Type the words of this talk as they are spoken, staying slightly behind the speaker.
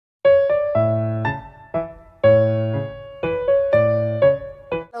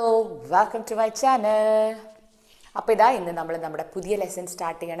welcome to my channel. അപ്പോൾ ഇതാ ഇന്ന് നമ്മൾ നമ്മുടെ പുതിയ ലെസൺ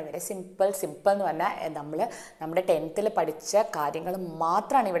സ്റ്റാർട്ട് ചെയ്യാണ്. വെരി സിമ്പിൾ എന്ന് പറഞ്ഞാൽ നമ്മുടെ 10th പഠിച്ച കാര്യങ്ങൾ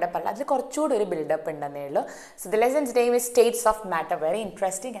മാത്രമാണ് ഇവിടെ പറയുന്നത്. അതിൽ കുറച്ചുകൂടി ഒരു ബിൽഡപ്പ് ഉണ്ടെന്നേ ഉള്ളൂ. So the lessons name is States of matter. Very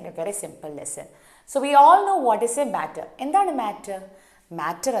interesting and A very simple lesson. So we all no what is A matter. എന്താണ് മാറ്റർ?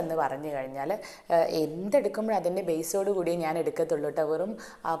 മാറ്റർ എന്ന് പറഞ്ഞു കഴിഞ്ഞാൽ എന്തെടുക്കുമ്പോഴും അതിൻ്റെ ബേസോട് കൂടി ഞാൻ എടുക്കത്തുള്ളൂ കേട്ടോ. വെറും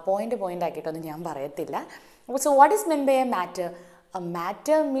പോയിൻ്റ് ആക്കിയിട്ടൊന്നും ഞാൻ പറയത്തില്ല. So what is men by A matter? A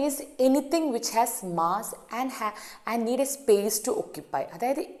matter means anything which has mass and need a space to occupy.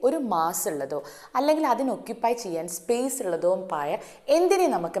 അതായത് ഒരു മാസ് ഉള്ളതോ അല്ലെങ്കിൽ അതിന് ഒക്യുപ്പൈ ചെയ്യാൻ സ്പേസ് ഉള്ളതോ ആയ എന്തിനെ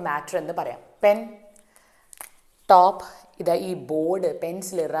നമുക്ക് മാറ്റർ എന്ന് പറയാം. പെൻ, ടോപ്പ്, ഇതാ ഈ board,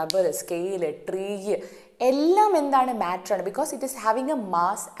 pencil, rubber, scale, tree എല്ലാം എന്താണ് മാറ്ററാണ്. Because it is having A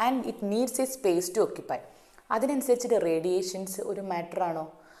mass and it needs A space to occupy. അതിനനുസരിച്ചിട്ട് റേഡിയേഷൻസ് ഒരു മാറ്ററാണോ?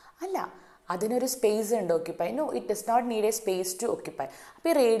 അല്ല, അതിനൊരു സ്പേസ് ഉണ്ട് occupy. No, it does not need A space to occupy. അപ്പോൾ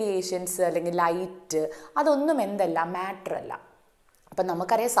ഈ റേഡിയേഷൻസ് അല്ലെങ്കിൽ ലൈറ്റ് അതൊന്നും എന്തല്ല, മാറ്റർ അല്ല. അപ്പം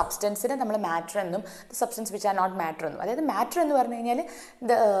നമുക്കറിയാം സബ്സ്റ്റൻസിന് നമ്മൾ മാറ്റർ എന്നും substance which are not matter എന്നും. അതായത് മാറ്റർ എന്ന് പറഞ്ഞു കഴിഞ്ഞാൽ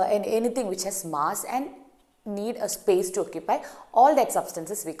anything which has mass and need a space to occupy, all that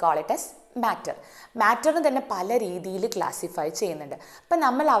substances we call it as matter. മാറ്ററിന് തന്നെ പല രീതിയിൽ ക്ലാസിഫൈ ചെയ്യുന്നുണ്ട്. അപ്പം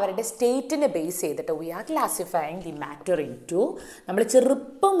നമ്മൾ അവരുടെ സ്റ്റേറ്റിനെ ബേസ് ചെയ്തിട്ട് V R classifying the matter in to, നമ്മൾ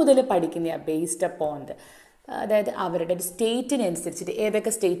ചെറുപ്പം മുതൽ പഠിക്കുന്ന ബേസ്ഡ് അപ്പോൺ അതായത് അവരുടെ സ്റ്റേറ്റിനനുസരിച്ചിട്ട്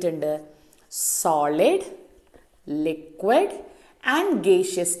ഏതൊക്കെ സ്റ്റേറ്റ് ഉണ്ട്? Solid, liquid and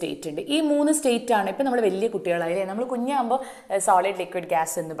gaseous state ഉണ്ട്. ഈ 3 സ്റ്റേറ്റാണ്. ഇപ്പം നമ്മൾ വലിയ കുട്ടികളായാലേ, നമ്മൾ കുഞ്ഞാകുമ്പോൾ സോളിഡ്, ലിക്വിഡ്,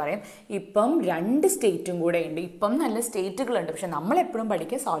 ഗ്യാസ് എന്ന് പറയും. ഇപ്പം 2 സ്റ്റേറ്റും കൂടെ ഉണ്ട്. ഇപ്പം നല്ല സ്റ്റേറ്റുകളുണ്ട്, പക്ഷെ നമ്മളെപ്പോഴും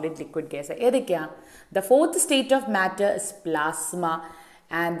പഠിക്കുക സോളിഡ്, ലിക്വിഡ്, ഗ്യാസ്. ഏതൊക്കെയാണ്? The 4th state of matter is plasma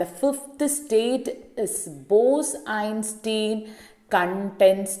and the 5th state is Bose-Einstein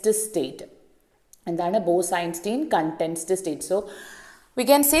condensed state. എന്താണ് Bose-Einstein condensed state? So we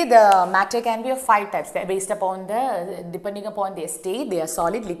can say the matter can be of 5 types based upon depending upon their state. They are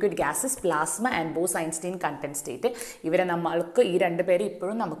solid, liquid, gases, plasma and Bose-Einstein content state. ഇവരെ നമ്മൾക്ക് ഈ 2 പേര്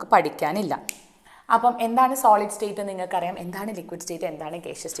ഇപ്പോഴും നമുക്ക് പഠിക്കാനില്ല. അപ്പം എന്താണ് solid state നിങ്ങൾക്കറിയാം, എന്താണ് ലിക്വിഡ് സ്റ്റേറ്റ്, എന്താണ്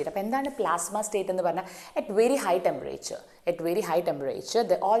ഗേഷ്യസ് സ്റ്റേറ്റ്. അപ്പോൾ എന്താണ് പ്ലാസ്മ സ്റ്റേറ്റ് എന്ന് പറഞ്ഞാൽ at very high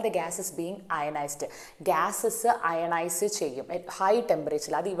temperature all the gases being ionized. Gases ionise ചെയ്യും അറ്റ് ഹൈ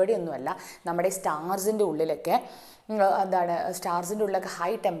ടെമ്പറേച്ചർ. അത് ഇവിടെയൊന്നുമല്ല, നമ്മുടെ സ്റ്റാർസിൻ്റെ ഉള്ളിലൊക്കെ എന്താണ് സ്റ്റാർസിൻ്റെ ഉള്ളിലൊക്കെ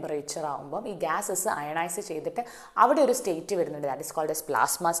ഹൈ ടെമ്പറേച്ചർ ആകുമ്പം ഈ ഗ്യാസസ് അയണൈസ് ചെയ്തിട്ട് അവിടെ ഒരു സ്റ്റേറ്റ് വരുന്നുണ്ട്. That is called as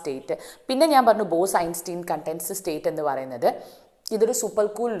plasma state. പിന്നെ ഞാൻ പറഞ്ഞു ബോസ്-ഐൻസ്റ്റീൻ കണ്ടൻസ്ഡ് സ്റ്റേറ്റ് എന്ന് പറയുന്നത് ഇതൊരു സൂപ്പർ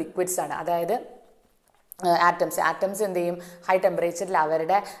കൂൾ ലിക്വിഡ്സ് ആണ്. അതായത് ആറ്റംസ് എന്ത് ചെയ്യും? ഹൈ ടെമ്പറേച്ചറിൽ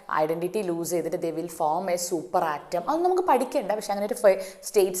അവരുടെ ഐഡൻറ്റിറ്റി ലൂസ് ചെയ്തിട്ട് they will form A super atom. അത് നമുക്ക് പഠിക്കേണ്ട, പക്ഷേ അങ്ങനെ ഒരു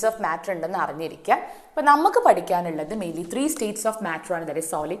സ്റ്റേറ്റ്സ് ഓഫ് മാറ്റർ ഉണ്ടെന്ന് അറിഞ്ഞിരിക്കുക. അപ്പോൾ നമുക്ക് പഠിക്കാനുള്ളത് മെയിൻലി 3 സ്റ്റേറ്റ്സ് ഓഫ് മാറ്റർ ആണ്. That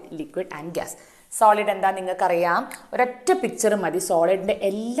is solid, liquid and gas. Solid എന്താ നിങ്ങൾക്കറിയാം. ഒരൊറ്റ പിക്ചർ മതി സോളിഡിൻ്റെ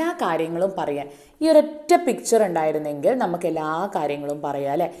എല്ലാ കാര്യങ്ങളും പറയാൻ. ഈ ഒരൊറ്റ പിക്ചർ ഉണ്ടായിരുന്നെങ്കിൽ നമുക്ക് എല്ലാ കാര്യങ്ങളും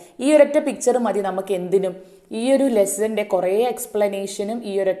പറയാം അല്ലേ. ഈ ഒരൊറ്റ പിക്ചർ മതി നമുക്ക് എന്തിനും. ഈ ഒരു ലെസൻ്റെ കുറേ എക്സ്പ്ലനേഷനും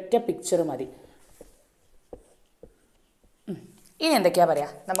ഈ ഒരൊറ്റ പിക്ചർ മതി. ഇനി എന്തൊക്കെയാ പറയാ?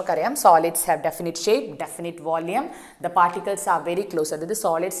 നമുക്കറിയാം solids have definite shape, definite volume, the particles are very close. അതായത്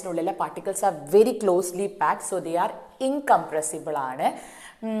സോളിഡ്സിനുള്ളിലെ particles are very closely packed, so they are incompressible ആണ്.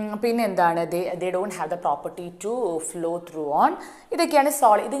 പിന്നെ എന്താണ്? They don't have the property to flow through on. ഇതൊക്കെയാണ്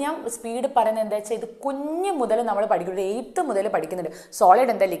സോളിഡ്. ഇത് ഞാൻ സ്പീഡ് പറയുന്നത് എന്താ വെച്ചാൽ ഇത് കുഞ്ഞ് മുതൽ നമ്മൾ പഠിക്കുന്നുണ്ട്, 8th മുതൽ പഠിക്കുന്നുണ്ട്.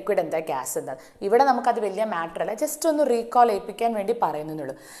 സോളിഡ് എന്താ, ലിക്വിഡ് എന്താ, ഗ്യാസ് എന്താ. ഇവിടെ നമുക്കത് വലിയ മാറ്റർ അല്ല, ജസ്റ്റ് ഒന്ന് റീകോൾ ചെയ്യിപ്പിക്കാൻ വേണ്ടി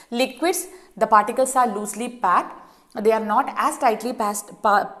പറയുന്നുള്ളൂ. Liquids, the particles R loosely packed. They are not as tightly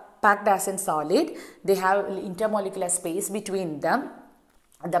packed as in solid. They have intermolecular space between them.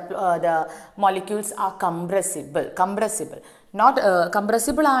 The molecules are compressible. Not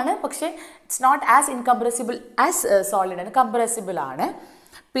compressible ആണ്, പക്ഷേ it's not as incompressible as solid ആണ്, compressible ആണ്.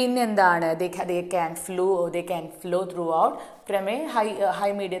 പിന്നെന്താണ്? They can flow through out from A high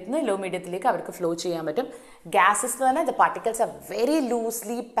മീഡിയത്തിൽ നിന്ന് law മീഡിയത്തിലേക്ക് അവർക്ക് flow ചെയ്യാൻ പറ്റും. ഗ്യാസസ് എന്ന് പറഞ്ഞാൽ the particles are very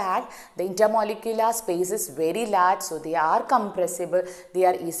loosely packed, the ഇന്റർമോളിക്യുലർ space is very large, so they are compressible, they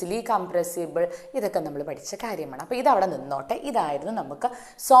are easily compressible. ഇതൊക്കെ നമ്മൾ പഠിച്ച കാര്യമാണ്. അപ്പോൾ ഇതവിടെ നിന്നോട്ടെ. ഇതായിരുന്നു നമുക്ക്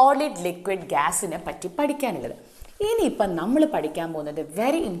സോളിഡ്, ലിക്വിഡ്, ഗ്യാസിനെ പറ്റി പഠിക്കാനുള്ളത്. ഇനിയിപ്പം നമ്മൾ പഠിക്കാൻ പോകുന്നത്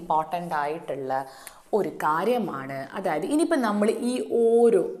വെരി ഇമ്പോർട്ടൻ്റ് ആയിട്ടുള്ള ഒരു കാര്യമാണ്. അതായത് ഇനിയിപ്പം നമ്മൾ ഈ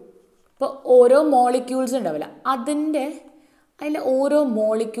ഓരോ മോളിക്യൂൾസ് ഉണ്ടാവില്ല, അതിൽ ഓരോ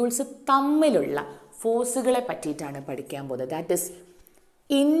മോളിക്യൂൾസ് തമ്മിലുള്ള ഫോഴ്സുകളെ പറ്റിയിട്ടാണ് പഠിക്കാൻ പോകുന്നത്. That is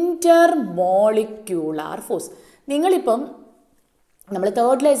inter molecular force. നിങ്ങളിപ്പം നമ്മൾ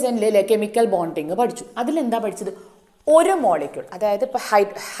 3rd ലെസണിൽ കെമിക്കൽ ബോണ്ടിങ് പഠിച്ചു. അതിലെന്താ പഠിച്ചത്? ഒരു മോളിക്യൂൾ, അതായത് ഇപ്പോൾ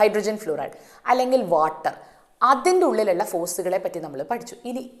ഹൈഡ്രജൻ ഫ്ലൂറൈഡ് അല്ലെങ്കിൽ വാട്ടർ, അതിൻ്റെ ഉള്ളിലുള്ള ഫോഴ്സുകളെ പറ്റി നമ്മൾ പഠിച്ചു.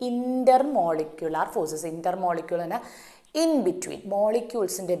 ഇനി ഇൻ്റർ molecular forces. Inter molecular in between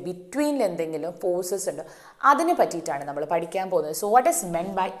മോളിക്യൂൾസിൻ്റെ ബിറ്റ്വീനിൽ എന്തെങ്കിലും ഫോഴ്സസ് ഉണ്ടോ അതിനെ പറ്റിയിട്ടാണ് നമ്മൾ പഠിക്കാൻ പോകുന്നത്. So what is men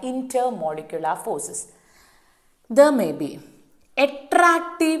by Inter molecular forces? There may be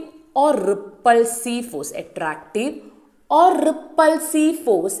attractive or repulsive force, attractive or repulsive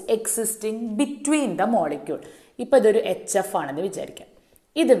force existing between the molecule. ഇപ്പോൾ ഇതൊരു HF ആണെന്ന് വിചാരിക്കാം,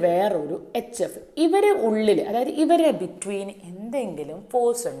 ഇത് വേറൊരു HF. ഇവരെ ഉള്ളിൽ, അതായത് ഇവരെ ബിറ്റ്വീൻ എന്തെങ്കിലും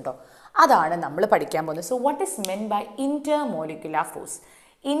ഫോഴ്സ് ഉണ്ടോ അതാണ് നമ്മൾ പഠിക്കാൻ പോകുന്നത്. So what is men by intermolecular force?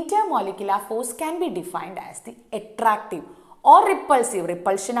 Intermolecular force can be defined as the attractive or repulsive,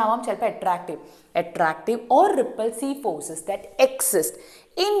 repulsion ആവാം ചിലപ്പോൾ attractive or repulsive forces that exist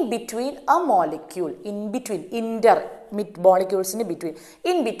in between a molecule, in between molecules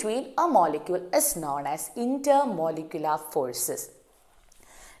in between a molecule is known as intermolecular forces.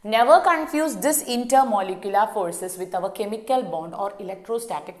 Never confuse this intermolecular forces with our chemical bond or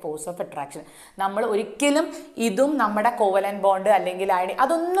electrostatic force of attraction. നമ്മൾ ഒരിക്കലും ഇതും നമ്മുടെ covalent bond അല്ലെങ്കിൽ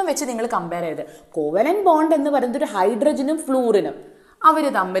അതൊന്നും വെച്ച് നിങ്ങൾ compare ചെയ്ത്, covalent bond എന്ന് പറയുന്നത് ഒരു ഹൈഡ്രജനും ഫ്ലൂറിനും അവർ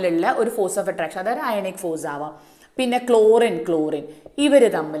തമ്മിലുള്ള ഒരു ഫോഴ്സ് ഓഫ് അട്രാക്ഷൻ, അതായത് അയണിക് ഫോഴ്സ് ആവാം. പിന്നെ ക്ലോറിൻ ഇവർ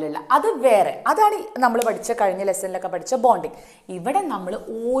തമ്മിലുള്ള അത് വേറെ, അതാണ് നമ്മൾ കഴിഞ്ഞ ലെസണിലൊക്കെ പഠിച്ച ബോണ്ടിങ്. ഇവിടെ നമ്മൾ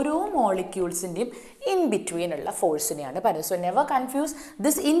ഓരോ മോളിക്യൂൾസിൻ്റെയും ഇൻ ബിറ്റ്വീൻ ഉള്ള ഫോഴ്സിനെയാണ് പറയുന്നത്. So never confuse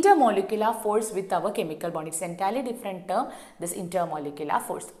this intermolecular force with our chemical bond. It's entirely different term, this intermolecular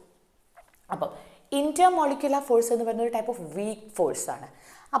force. അപ്പം ഇന്റർമോളിക്കുലർ ഫോഴ്സ് എന്ന് പറയുന്ന ഒരു ടൈപ്പ് ഓഫ് വീക്ക് ഫോഴ്സ് ആണ്.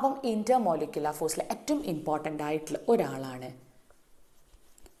 അപ്പം ഇന്റർമോളിക്കുലർ ഫോഴ്സിലെ ഏറ്റവും ഇമ്പോർട്ടൻ്റ് ആയിട്ടുള്ള ഒരാളാണ്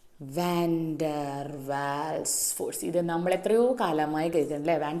വാൻഡർ വാൽസ് ഫോഴ്സ്. ഇത് നമ്മൾ എത്രയോ കാലമായി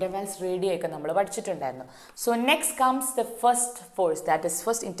കേൾക്കുന്നുണ്ട്, വാൻഡർ വാൽസ് റേഡിയോ ഒക്കെ നമ്മൾ പഠിച്ചിട്ടുണ്ടായിരുന്നു. So next comes the first force, that is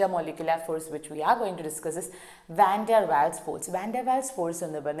first intermolecular force which we are going to discuss is Vander valves force. Vander valves force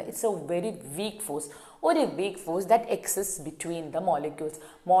എന്ന് പറഞ്ഞാൽ it's A very weak force, ഒരു week force that exist between the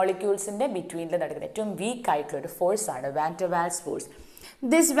മോളിക്യൂൾസിൻ്റെ ബിറ്റ്വീനിൽ നടക്കുന്ന ഏറ്റവും week ആയിട്ടുള്ള ഒരു force ആണ് Vander valves force.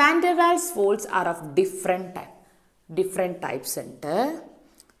 This Vander valves force R of different types ഉണ്ട്.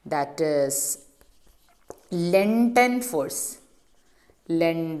 That is Lenten force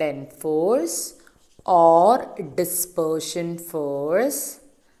or dispersion force.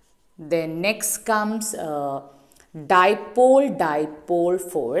 Then next comes dipole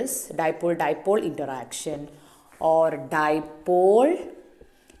force, dipole interaction, or dipole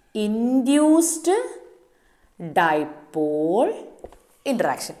induced dipole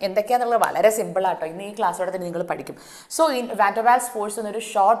interaction. എന്തൊക്കെയാണെന്നുള്ളത് വളരെ simple ആട്ടോ, ഇന്ന് ഈ ക്ലാസ്സോടെ തന്നെ നിങ്ങൾ പഠിക്കും. So Vander valves force എന്നൊരു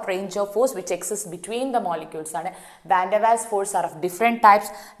short range of force which exist between the molecules ആണ്. Vander valves force R of different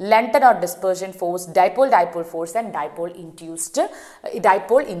types: ലെൻറ്റൻ or dispersion force, dipole force and dipole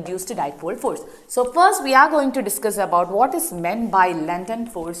induced dipole force. So first we are going to discuss about what is meant by Lenten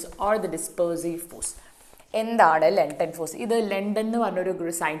force or the dispersive force. എന്താണ് ലെൻറ്റൻ force? ഇത് London എന്ന്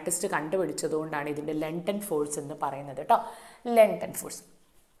പറഞ്ഞൊരു scientist കണ്ടുപിടിച്ചതുകൊണ്ടാണ് ഇതിൻ്റെ ലെൻറ്റൻ force എന്ന് പറയുന്നത് കേട്ടോ. ലെൻറ്റൻ force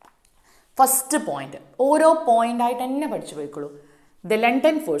first point, ഓരോ point ആയിട്ട് തന്നെ പഠിച്ചു പോയിക്കോളൂ. The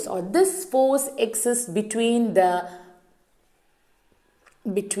ലെൻറ്റൻ force or this force exist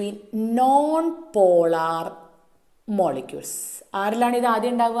between non polar molecules. ആരിലാണ് ഇത്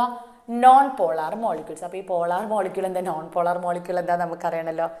ആദ്യം ഉണ്ടാവുക? Non polar molecules. അപ്പോൾ ഈ പോളാർ മോളിക്യൂൾ എന്താ, നോൺ പോളാർ മോളിക്യൂൾ എന്താ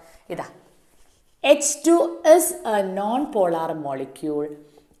നമുക്കറിയണമല്ലോ. ഇതാ H2 is a non-polar molecule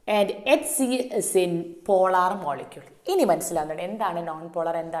and HC is a polar molecule. ഇനി മനസ്സിലാവുന്നുണ്ട് എന്താണ് നോൺ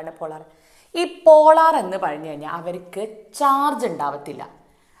പോളാർ, എന്താണ് പോളാർ. ഈ പോളാർ എന്ന് പറഞ്ഞു കഴിഞ്ഞാൽ അവർക്ക് ചാർജ് ഉണ്ടാവത്തില്ല.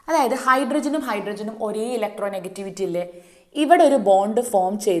 അതായത് ഹൈഡ്രജനും ഒരേ ഇലക്ട്രോനെഗറ്റിവിറ്റി ഇല്ലേ, ഇവിടെ ഒരു ബോണ്ട്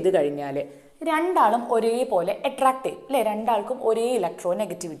ഫോം ചെയ്ത് കഴിഞ്ഞാൽ രണ്ടാളും ഒരേപോലെ അട്രാക്ട് ചെയ്യും അല്ലേ, രണ്ടാൾക്കും ഒരേ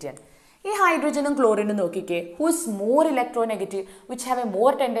ഇലക്ട്രോനെഗറ്റിവിറ്റിയാണ്. ഈ ഹൈഡ്രജനും ക്ലോറിനും നോക്കിക്കേ, who is more electronegative, which have A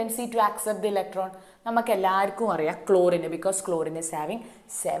more tendency to accept the electron. നമുക്ക് എല്ലാവർക്കും അറിയാം ക്ലോറിന്, because chlorine is having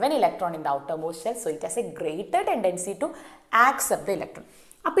 7 electron in the outer most shell, so it has A greater tendency to accept the electron.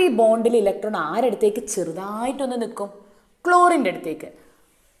 അപ്പോൾ ഈ ബോണ്ടിൽ electron ആരടുത്തേക്ക് ചെറുതായിട്ടൊന്ന് നിൽക്കും? ക്ലോറിൻ്റെ അടുത്തേക്ക്.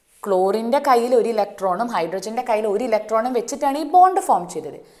 ക്ലോറിൻ്റെ കയ്യിൽ ഒരു ഇലക്ട്രോണും ഹൈഡ്രജൻ്റെ കയ്യിൽ ഒരു ഇലക്ട്രോണും വെച്ചിട്ടാണ് ഈ ബോണ്ട് ഫോം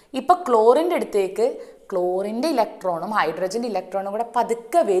ചെയ്തത്. ഇപ്പോൾ ക്ലോറിൻ്റെ അടുത്തേക്ക് ക്ലോറിൻ്റെ ഇലക്ട്രോണും ഹൈഡ്രജൻ്റെ ഇലക്ട്രോണും കൂടെ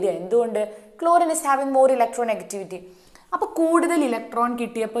പതുക്കെ വരിക. എന്തുകൊണ്ട്? Chlorine is having more electronegativity. അപ്പോൾ കൂടുതൽ ഇലക്ട്രോൺ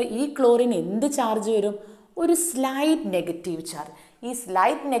കിട്ടിയപ്പോൾ ഈ ക്ലോറിൻ എന്ത് ചാർജ് വരും? ഒരു സ്ലൈറ്റ് നെഗറ്റീവ് ചാർജ്. ഈ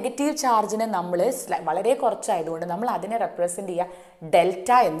സ്ലൈറ്റ് നെഗറ്റീവ് ചാർജിനെ നമ്മൾ വളരെ കുറച്ചായതുകൊണ്ട് നമ്മൾ അതിനെ റെപ്രസെൻറ്റ് ചെയ്യുക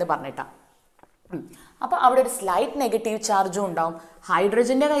ഡെൽറ്റ എന്ന് പറഞ്ഞിട്ടാണ്. അപ്പോൾ അവിടെ ഒരു സ്ലൈറ്റ് നെഗറ്റീവ് ചാർജും ഉണ്ടാവും.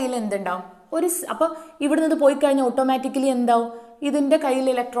 ഹൈഡ്രജൻ്റെ കയ്യിൽ എന്തുണ്ടാവും? അപ്പോൾ ഇവിടെ നിന്ന് പോയി കഴിഞ്ഞാൽ ഓട്ടോമാറ്റിക്കലി എന്താവും? ഇതിൻ്റെ കയ്യിൽ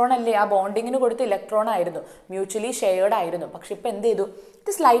ഇലക്ട്രോൺ അല്ലേ, ആ ബോണ്ടിങ്ങിന് കൊടുത്ത ഇലക്ട്രോൺ ആയിരുന്നു, മ്യൂച്വലി ഷെയർഡ് ആയിരുന്നു. പക്ഷെ ഇപ്പോൾ എന്ത് ചെയ്തു? ഇത്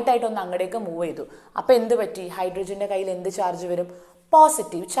സ്ലൈറ്റായിട്ട് ഒന്ന് അങ്ങടേക്ക് മൂവ് ചെയ്തു. അപ്പോൾ എന്ത് പറ്റി? ഹൈഡ്രജൻ്റെ കയ്യിൽ എന്ത് ചാർജ് വരും?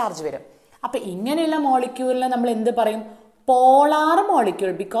 പോസിറ്റീവ് ചാർജ് വരും. അപ്പോൾ ഇങ്ങനെയുള്ള മോളിക്യൂളിനെ നമ്മൾ എന്ത് പറയും? Polar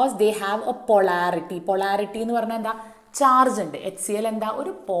molecule, because they have A polarity. Polarity എന്ന് പറഞ്ഞാൽ എന്താ? ചാർജ് ഉണ്ട്. HCl എന്താ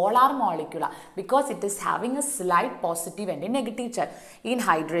ഒരു polar മോളിക്യൂളാണ്, because it is having A slight positive and negative charge. In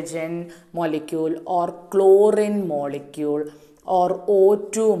hydrogen molecule or chlorine molecule or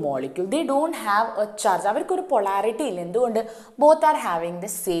O2 molecule, they don't have a charge. അവർക്കൊരു polarity ഇല്ല. എന്തുകൊണ്ട്? Both are having the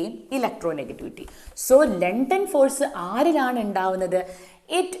same electronegativity. So lengthen force ആരിലാണ് ഉണ്ടാവുന്നത്?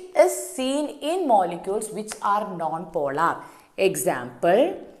 It is scene in molecules which are non polar. Example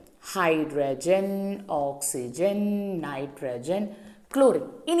hydrogen, oxygen, nitrogen, chlorine.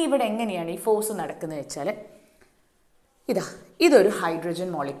 ഇനി ഇവിടെ എങ്ങനെയാണ് ഈ force നടക്കുന്നത് വെച്ചാൽ, ഇതൊരു ഹൈഡ്രജൻ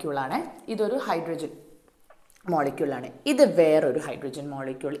മോളിക്യൂളാണ്, ഇതൊരു ഹൈഡ്രജൻ മോളിക്യൂളാണ്, ഇത് വേറൊരു ഹൈഡ്രജൻ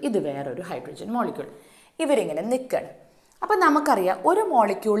മോളിക്യൂൾ, ഇത് വേറൊരു ഹൈഡ്രജൻ മോളിക്യൂൾ. ഇവരിങ്ങനെ നിൽക്കണം. അപ്പം നമുക്കറിയാം ഒരു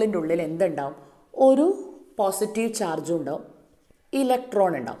മോളിക്യൂളിൻ്റെ ഉള്ളിൽ എന്തുണ്ടാവും? ഒരു പോസിറ്റീവ് ചാർജും ഉണ്ടാവും,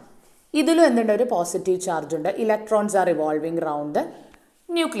 ഇലക്ട്രോൺ ഉണ്ടാവും. ഇതിലും എന്തുണ്ട്? ഒരു പോസിറ്റീവ് ചാർജ് ഉണ്ട്, electrons are revolving round the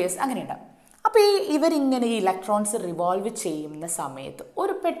nucleus, അങ്ങനെ ഉണ്ടാവും. അപ്പോൾ ഇവരിങ്ങനെ ഈ ഇലക്ട്രോൺസ് റിവോൾവ് ചെയ്യുന്ന സമയത്ത്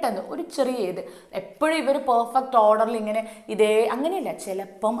പെട്ടെന്ന് ഒരു ചെറിയ എപ്പോഴും ഇവർ പെർഫെക്റ്റ് ഓർഡറിൽ ഇങ്ങനെ അങ്ങനെയല്ല,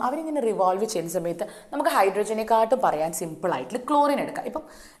 ചിലപ്പം അവരിങ്ങനെ റിവോൾവ് ചെയ്യുന്ന സമയത്ത് നമുക്ക് ഹൈഡ്രജനെക്കാട്ടും പറയാൻ സിമ്പിളായിട്ടുള്ള ക്ലോറിൻ എടുക്കാം. ഇപ്പം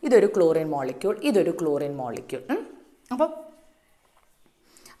ഇതൊരു ക്ലോറിൻ മോളിക്യൂൾ, ഇതൊരു ക്ലോറിൻ മോളിക്യൂൾ. അപ്പം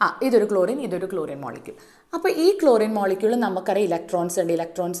ഇതൊരു ക്ലോറിൻ മോളിക്യൂൾ. അപ്പോൾ ഈ ക്ലോറിൻ മോളിക്യൂൾ നമുക്കറിയാം ഇലക്ട്രോൺസ് ഉണ്ട്,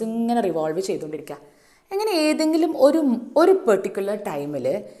 ഇലക്ട്രോൺസ് ഇങ്ങനെ റിവോൾവ് ചെയ്തുകൊണ്ടിരിക്കുക. അങ്ങനെ ഏതെങ്കിലും ഒരു പെർട്ടിക്കുലർ ടൈമിൽ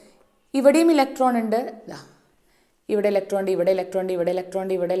ഇവിടെയും ഇലക്ട്രോൺ ഉണ്ട്, ഇവിടെ ഇലക്ട്രോൺ ഉണ്ട്, ഇവിടെ ഇലക്ട്രോൺ ഉണ്ട്, ഇവിടെ ഇലക്ട്രോൺ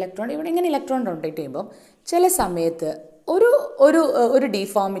ഉണ്ട്, ഇവിടെ ഇലക്ട്രോൺ ഉണ്ട്, ഇവിടെ ഇങ്ങനെ ഇലക്ട്രോൺ റൊട്ടേറ്റ് ചെയ്യുമ്പം ചില സമയത്ത് ഒരു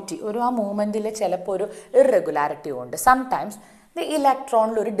ഡീഫോമിറ്റി, ആ മൂവ്മെൻറ്റിൽ ചിലപ്പോൾ ഒരു ഇറഗുലാരിറ്റി ഉണ്ട്. സംടൈംസ്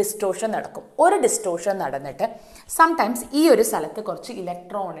ഇലക്ട്രോണിൽ ഒരു ഡിസ്റ്റോഷൻ നടക്കും. ഒരു ഡിസ്റ്റോഷൻ നടന്നിട്ട് സംടൈംസ് ഈ ഒരു സ്ഥലത്ത് കുറച്ച്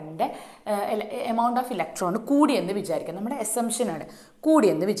ഇലക്ട്രോണിൻ്റെ എമൗണ്ട് ഓഫ് ഇലക്ട്രോൺ കൂടിയെന്ന് വിചാരിക്കാം. നമ്മുടെ എസംഷനാണ്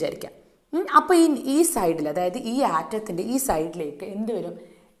കൂടിയെന്ന് വിചാരിക്കാം. അപ്പോൾ ഈ സൈഡിൽ, അതായത് ഈ ആറ്റത്തിൻ്റെ ഈ സൈഡിലേക്ക് എന്ത് വരും?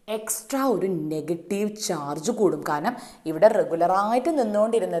 എക്സ്ട്രാ ഒരു നെഗറ്റീവ് ചാർജ് കൂടും. കാരണം ഇവിടെ റെഗുലറായിട്ട്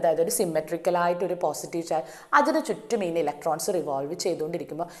നിന്നുകൊണ്ടിരുന്നത്, അതായത് ഒരു സിമെട്രിക്കലായിട്ട് ഒരു പോസിറ്റീവ് ചാർജ്, അതിന് ചുറ്റും ഈ ഇലക്ട്രോൺസ് റിവോൾവ്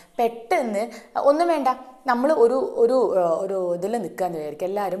ചെയ്തുകൊണ്ടിരിക്കുമ്പോൾ പെട്ടെന്ന് ഒന്നും വേണ്ട, നമ്മൾ ഒരു ഇതിൽ നിൽക്കുകയെന്ന് വിചാരിക്കും.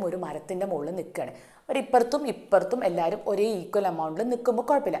 എല്ലാവരും ഒരു മരത്തിൻ്റെ മുകളിൽ നിൽക്കുകയാണ്, ഇപ്പുറത്തും എല്ലാവരും ഒരേ ഈക്വൽ എമൗണ്ടിൽ നിൽക്കുമ്പോൾ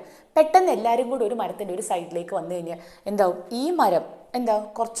കുഴപ്പമില്ല. പെട്ടെന്ന് എല്ലാവരും കൂടി ഒരു മരത്തിൻ്റെ ഒരു സൈഡിലേക്ക് വന്നു കഴിഞ്ഞാൽ എന്താവും? ഈ മരം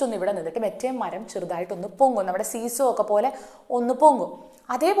കുറച്ചൊന്ന് ഇവിടെ നിന്നിട്ട് മറ്റേ മരം ചെറുതായിട്ടൊന്ന് പൊങ്ങും, നമ്മുടെ സീസോ ഒക്കെ പോലെ ഒന്ന് പൊങ്ങും.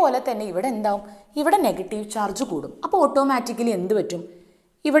 അതേപോലെ തന്നെ ഇവിടെ എന്താവും? ഇവിടെ നെഗറ്റീവ് ചാർജ് കൂടും. അപ്പോൾ ഓട്ടോമാറ്റിക്കലി എന്ത് പറ്റും?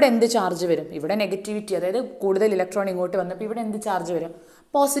 ഇവിടെ എന്ത് ചാർജ് വരും? ഇവിടെ നെഗറ്റിവിറ്റി, അതായത് കൂടുതൽ ഇലക്ട്രോൺ ഇങ്ങോട്ട് വന്നപ്പോൾ ഇവിടെ എന്ത് ചാർജ് വരും?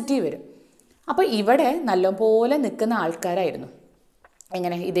 പോസിറ്റീവ് വരും. അപ്പോൾ ഇവിടെ നല്ലപോലെ നിൽക്കുന്ന ആൾക്കാരായിരുന്നു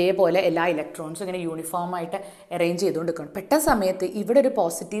എങ്ങനെ ഇതേപോലെ എല്ലാ ഇലക്ട്രോൺസും ഇങ്ങനെ യൂണിഫോമായിട്ട് അറേഞ്ച് ചെയ്തുകൊണ്ട് നിൽക്കണം. പെട്ട സമയത്ത് ഇവിടെ ഒരു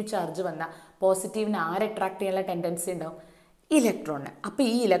പോസിറ്റീവ് ചാർജ് വന്നാൽ പോസിറ്റീവിന് ആരെ അട്രാക്ട് ചെയ്യാനുള്ള ടെൻഡൻസി ഉണ്ടാവും? ഇലക്ട്രോണിന്. അപ്പോൾ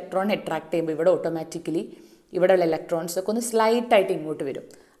ഈ ഇലക്ട്രോൺ അട്രാക്ട് ചെയ്യുമ്പോൾ ഇവിടെ ഓട്ടോമാറ്റിക്കലി ഇവിടെയുള്ള ഇലക്ട്രോൺസ് ഒക്കെ ഒന്ന് സ്ലൈറ്റായിട്ട് ഇങ്ങോട്ട് വരും.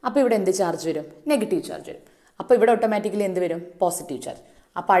 അപ്പോൾ ഇവിടെ എന്ത് ചാർജ് വരും? നെഗറ്റീവ് ചാർജ് വരും. അപ്പോൾ ഇവിടെ ഓട്ടോമാറ്റിക്കലി എന്ത് വരും? Positive charge.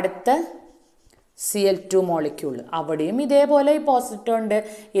 അപ്പോൾ അടുത്ത Cl2 മോളിക്യൂൾ, അവിടെയും ഇതേപോലെ ഈ പോസിറ്റീവ് ഉണ്ട്,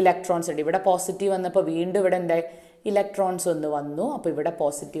 ഇലക്ട്രോൺസ് ഉണ്ട്. ഇവിടെ പോസിറ്റീവ് വന്നപ്പോൾ വീണ്ടും ഇവിടെ എന്തായി? ഇലക്ട്രോൺസ് ഒന്ന് വന്നു, അപ്പോൾ ഇവിടെ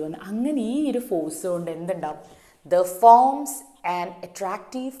പോസിറ്റീവ് വന്നു. അങ്ങനെ ഈ ഒരു ഫോഴ്സ് കൊണ്ട് എന്തുണ്ടാവും? The forms and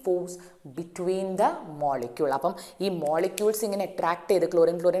attractive force between the molecule. അപ്പം ഈ മോളിക്യൂൾസ് ഇങ്ങനെ അട്രാക്ട് ചെയ്ത്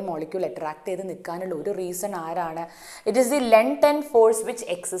ക്ലോറിൻ മോളിക്യൂൾ അട്രാക്ട് ചെയ്ത് നിൽക്കാനുള്ള ഒരു റീസൺ ആരാണ്? It is the length and force which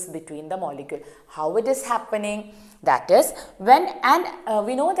exist between the molecule. How it is happening? That is when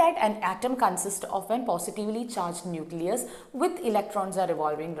we know that an atom consists of an positively charged nucleus with electrons are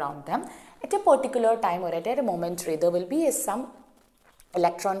revolving around them. At a particular time or at a momentary, there will be some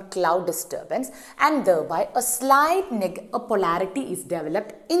electron cloud disturbance, and thereby a slight polarity is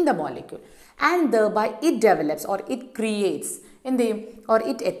developed in the molecule, and thereby it develops or it creates or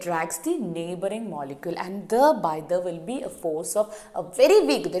it attracts the neighboring molecule, and thereby there will be a force of a very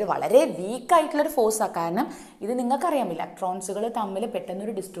weak, ഇതൊരു വളരെ week ആയിട്ടുള്ളൊരു ഫോഴ്സാണ്. കാരണം ഇത് നിങ്ങൾക്കറിയാം, ഇലക്ട്രോൺസുകൾ തമ്മിൽ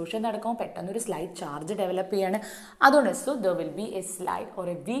പെട്ടെന്നൊരു distortion നടക്കുമ്പോൾ പെട്ടെന്നൊരു സ്ലൈറ്റ് ചാർജ് ഡെവലപ്പ് ചെയ്യാണ്. അതുകൊണ്ട് so there will be A slight or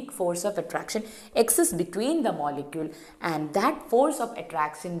a weak force of attraction exists between the molecule, and that force of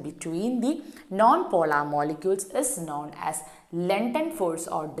attraction between the non-polar molecules is known as latent force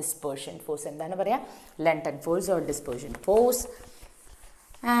or dispersion force. എന്താണ് പറയുക? latent force or dispersion force.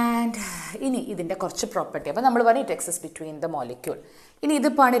 And ഇനി ഇതിൻ്റെ കുറച്ച് property. അപ്പോൾ നമ്മൾ പറഞ്ഞു it exist between the molecule. ഇനി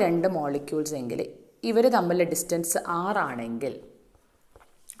ഇതിപ്പോൾ ആണ് രണ്ട് മോളിക്യൂൾസ് എങ്കിൽ ഇവർ തമ്മിലുള്ള distance ആറാണെങ്കിൽ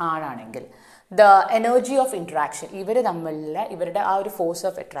the energy of interaction, ഇവരുടെ ആ ഒരു force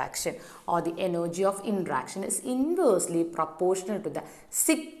of attraction or the energy of interaction is inversely proportional to the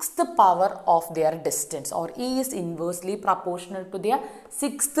 6th power of their distance, or is inversely proportional to their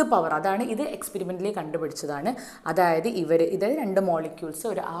 6th power. അതാണ് ഇത് experimentally കണ്ടുപിടിച്ചതാണ്. അതായത് ഇത് രണ്ട് molecules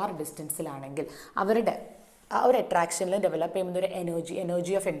ഒരു 6 ഡിസ്റ്റൻസിലാണെങ്കിൽ അവരുടെ ആ ഒരു അട്രാക്ഷനിൽ ഡെവലപ്പ് ചെയ്യുന്ന ഒരു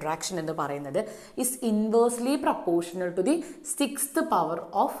എനർജി ഓഫ് ഇൻട്രാക്ഷൻ എന്ന് പറയുന്നത് is inversely proportional to the 6th power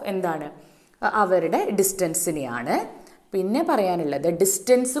of എന്താണ് അവരുടെ ഡിസ്റ്റൻസിനെയാണ്. പിന്നെ പറയാനുള്ളത്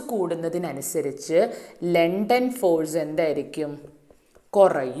ഡിസ്റ്റൻസ് കൂടുന്നതിനനുസരിച്ച് ലണ്ടൻ ഫോഴ്സ് എന്തായിരിക്കും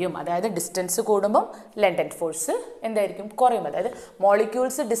കുറയും. അതായത് ഡിസ്റ്റൻസ് കൂടുമ്പം ലണ്ടൻ ഫോഴ്സ് എന്തായിരിക്കും കുറയും. അതായത്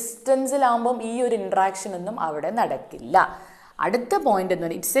മോളിക്യൂൾസ് ഡിസ്റ്റൻസിലാകുമ്പം ഈ ഒരു ഇൻട്രാക്ഷൻ ഒന്നും അവിടെ നടക്കില്ല. അടുത്ത പോയിന്റ് എന്ന്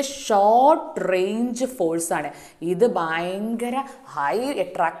പറഞ്ഞാൽ it's A short range force ആണ്. ഇത് ഭയങ്കര ഹൈ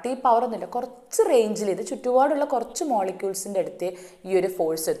അട്രാക്റ്റീവ് പവർ ഒന്നുമില്ല, കുറച്ച് റേഞ്ചിൽ ഇത് ചുറ്റുപാടുള്ള കുറച്ച് മോളിക്യൂൾസിൻ്റെ അടുത്ത് ഈ ഒരു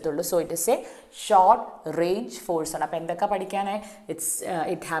ഫോഴ്സ് എത്തുള്ളൂ. So it is A short range force ആണ്. അപ്പോൾ എന്തൊക്കെ പഠിക്കാനായി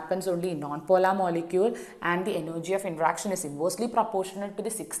it happens only in non polar molecule and the energy of interaction is inversely proportional to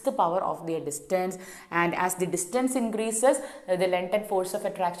the 6th power of their distance and as the distance increases the length force of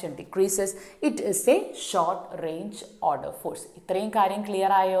attraction decreases. It is A short range order force. ഇത്രയും കാര്യം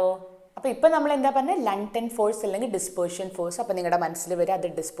clear ആയോ? അപ്പോൾ ഇപ്പം നമ്മൾ എന്താ പറഞ്ഞത് London force അല്ലെങ്കിൽ dispersion force. അപ്പോൾ നിങ്ങളുടെ മനസ്സിൽ വരിക അത്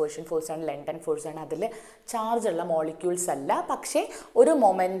ഡിസ്പേർഷൻ ഫോഴ്സ് ആണ്, ലണ്ടൻ ഫോഴ്സ് ആണ്. അതിൽ ചാർജ് ഉള്ള മോളിക്യൂൾസ് അല്ല, പക്ഷേ ഒരു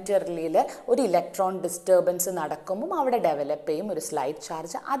മൊമെൻ്ററിൽ ഒരു ഇലക്ട്രോൺ ഡിസ്റ്റർബൻസ് നടക്കുമ്പം അവിടെ ഡെവലപ്പ് ചെയ്യും ഒരു സ്ലൈറ്റ്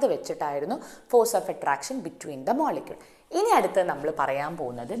ചാർജ്. അത് വെച്ചിട്ടായിരുന്നു force of attraction between the molecule. ഇനി അടുത്ത് നമ്മൾ പറയാൻ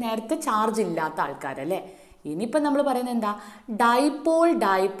പോകുന്നത് നേരത്തെ ചാർജ് ഇല്ലാത്ത ആൾക്കാരല്ലേ. ഇനിയിപ്പം നമ്മൾ പറയുന്നത് എന്താ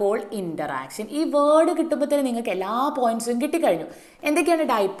ഡൈപോൾ ഇൻ്ററാക്ഷൻ. ഈ വേർഡ് കിട്ടുമ്പോൾ തന്നെ നിങ്ങൾക്ക് എല്ലാ പോയിന്റ്സും കിട്ടിക്കഴിഞ്ഞു. എന്തൊക്കെയാണ്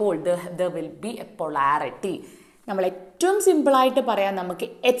dipole? The will be A polarity. നമ്മൾ ഏറ്റവും സിമ്പിളായിട്ട് പറയാം നമുക്ക്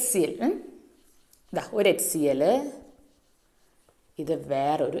HCl. ഇതാ ഒരു HCl, ഇത്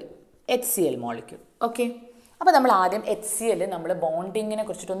വേറൊരു HCl മോളിക്യൂൾ. ഓക്കെ, അപ്പോൾ നമ്മൾ ആദ്യം HCl നമ്മൾ ബോണ്ടിങ്ങിനെ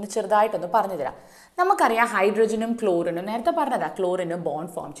കുറിച്ചിട്ടൊന്ന് ചെറുതായിട്ടൊന്ന് പറഞ്ഞു തരാം. നമുക്കറിയാം ഹൈഡ്രജനും ക്ലോറിനും നേരത്തെ പറഞ്ഞതാ ക്ലോറിനും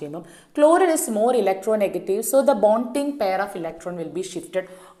ബോണ്ട് ഫോം ചെയ്യുമ്പോൾ chlorine is more electronegative. So the bonding pair of electron will be shifted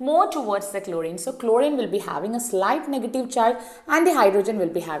more towards the chlorine. So chlorine will be having a slight negative charge and the hydrogen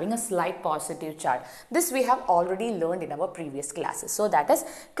will be having a slight positive charge. This we have already learned in our previous classes. So that is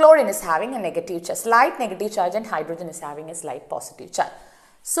chlorine is having a negative charge, slight negative charge, and hydrogen is having a slight positive charge.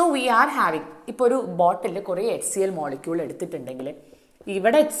 So we are having ഇപ്പോൾ ഒരു ബോട്ടിൽ കുറേ HCl molecule എടുത്തിട്ടുണ്ടെങ്കിൽ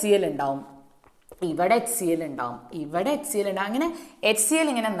ഇവിടെ HCl ഉണ്ടാവും, ഇവിടെ HCl ഉണ്ടാവും, ഇവിടെ HCl ഉണ്ടാവും. അങ്ങനെ HCl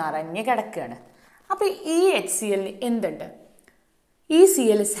ഇങ്ങനെ നിറഞ്ഞു കിടക്കുകയാണ്. അപ്പോൾ ഈ HCl എന്തുണ്ട്? ഈ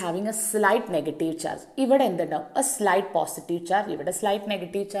Cl is having a slight negative charge. ഇവിടെ എന്തുണ്ടാവും? a slight positive charge. ഇവിടെ slight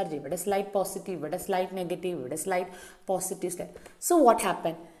negative charge, ഇവിടെ slight positive, ഇവിടെ slight negative, ഇവിടെ slight positive. So what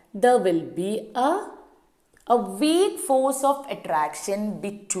happened? There will be a weak force of attraction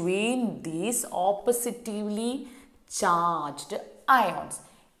between these oppositively charged ions.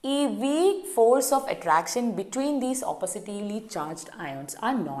 A weak force of attraction between these oppositively charged ions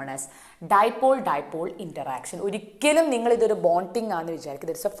are known as dipole interaction. ഒരിക്കലും നിങ്ങൾ ഇതൊരു bonding ആണെന്ന്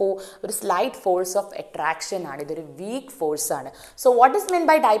വിചാരിക്കുന്നത്. ഒരു slight force of attraction ആണ്, ഇതൊരു week force ആണ്. So what is mean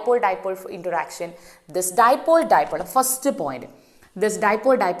by dipole interaction? This dipole, first point, this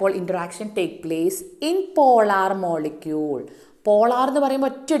dipole interaction take place in polar molecule. Polar എന്ന് പറയുമ്പോൾ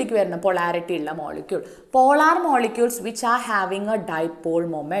ഒറ്റയടിക്ക് വരണം പൊളാരിറ്റി ഉള്ള molecule. Polar molecules which are having A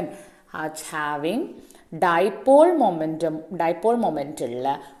dipole moment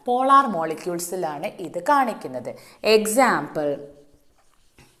ഉള്ള polar മോളിക്യൂൾസിലാണ് ഇത് കാണിക്കുന്നത്. Example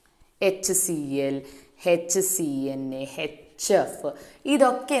HCl, HCN, HF,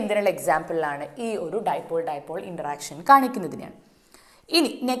 ഇതൊക്കെ എന്തിനുള്ള എക്സാമ്പിളാണ്? ഈ ഒരു ഡൈപോൾ ഇൻട്രാക്ഷൻ കാണിക്കുന്നതിനാണ്.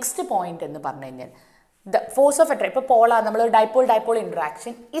 ഇനി നെക്സ്റ്റ് പോയിന്റ് എന്ന് പറഞ്ഞു കഴിഞ്ഞാൽ the force of attraction. ഇപ്പോൾ പോളാർ നമ്മൾ dipole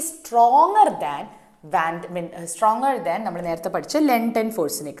interaction is stronger than നമ്മൾ നേരത്തെ പഠിച്ച ലണ്ടൻ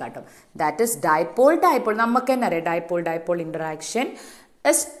ഫോഴ്സിനെക്കാട്ടും. ദാറ്റ് ഇസ് ഡൈപോൾ നമുക്ക് തന്നെ അറിയാം dipole interaction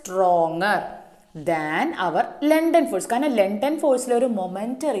is stronger than our London force. കാരണം ലണ്ടൻ ഫോഴ്സിൽ ഒരു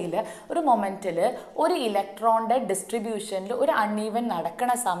മൊമെൻറ്റിൽ ഒരു ഇലക്ട്രോണിൻ്റെ ഡിസ്ട്രിബ്യൂഷനിൽ ഒരു അൺഈവൻ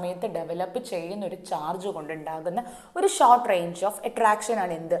നടക്കുന്ന സമയത്ത് ഡെവലപ്പ് ചെയ്യുന്ന ഒരു ചാർജ് കൊണ്ടുണ്ടാകുന്ന ഒരു ഷോർട്ട് റേഞ്ച് ഓഫ് അട്രാക്ഷൻ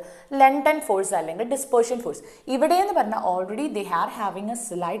ആണ് എന്ത്? ലണ്ടൻ ഫോഴ്സ് അല്ലെങ്കിൽ ഡിസ്പേർഷൻ ഫോഴ്സ്. ഇവിടെ എന്ന് പറഞ്ഞാൽ already they are having A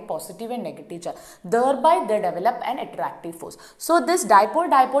slight positive and negative charge, thereby they develop an attractive force. So this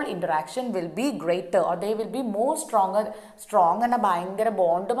dipole interaction will be greater or they will be more strong എന്ന ഭയങ്കര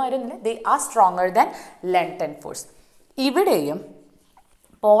ബോണ്ടുമായിരുന്നില്ല, they are stronger than London force. ഇവിടെയും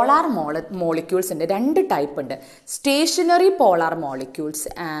polar മോളിക്യൂൾസിൻ്റെ രണ്ട് type ഉണ്ട്. Stationery polar molecules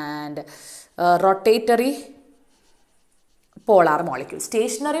and rotatory polar molecules.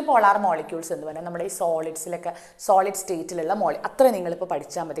 Stationery polar molecules എന്ന് പറഞ്ഞാൽ നമ്മുടെ ഈ solid സ്റ്റേറ്റിലുള്ള അത്ര നിങ്ങളിപ്പോൾ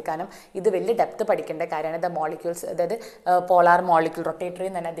പഠിച്ചാൽ മതി. കാരണം ഇത് വലിയ ഡെപ്ത് പഠിക്കേണ്ട കാര്യമാണ്. ദ മോളിക്യൂൾസ്, അതായത് പോളാർ മോളിക്യൂൾ റൊട്ടേറ്ററി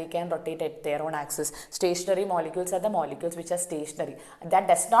എന്ന് പറഞ്ഞാൽ they can rotate at their own axis. Stationery molecules are the molecules which are stationery. That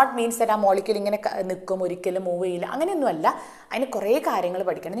does not means that ആ മോളിക്യൂൾ ഇങ്ങനെ നിൽക്കും, ഒരിക്കലും മൂവ് ചെയ്യില്ല, അങ്ങനെയൊന്നുമല്ല. അതിന് കുറേ കാര്യങ്ങൾ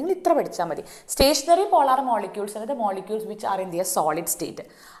പഠിക്കണം. നിങ്ങൾ ഇത്ര പഠിച്ചാൽ മതി. സ്റ്റേഷനറി പോളാർ മോളിക്യൂൾസ് അതായത് molecules which are in their solid state.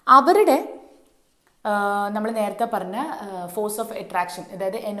 അവരുടെ നമ്മൾ നേരത്തെ പറഞ്ഞ ഫോഴ്സ് ഓഫ് അട്രാക്ഷൻ,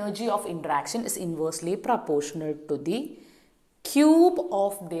 അതായത് energy of interaction is inversely proportional to the cube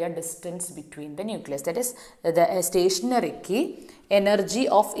of their distance between the nucleus. That is, the stationary key energy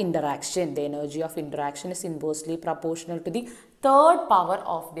of interaction. The energy of interaction is inversely proportional to the third power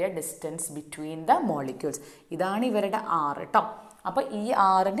of their distance between the molecules. ഇതാണ് ഇവരുടെ R കേട്ടോ. അപ്പോൾ ഈ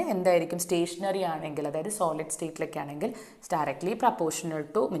ആറിന് എന്തായിരിക്കും, stationery ആണെങ്കിൽ, അതായത് solid സ്റ്റേറ്റിലൊക്കെ ആണെങ്കിൽ directly proportional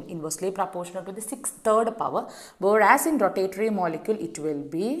to inversely proportional to the third power, whereas in rotatory molecule it will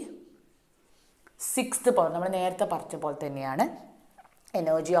be sixth power. നമ്മൾ നേരത്തെ പറഞ്ഞ പോലെ തന്നെയാണ്,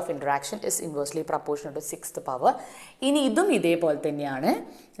 energy of interaction is inversely proportional to sixth power. ഇനി ഇതും ഇതേപോലെ തന്നെയാണ്,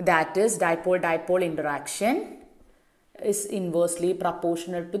 that is dipole interaction is inversely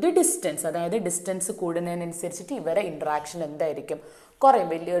proportional to the distance. അതായത് ഡിസ്റ്റൻസ് കൂടുന്നതിനനുസരിച്ചിട്ട് ഇവരെ ഇൻട്രാക്ഷൻ എന്തായിരിക്കും, കുറയും.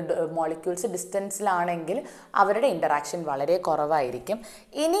 വലിയ മോളിക്യൂൾസ് ഡിസ്റ്റൻസിലാണെങ്കിൽ അവരുടെ ഇൻറ്ററാക്ഷൻ വളരെ കുറവായിരിക്കും.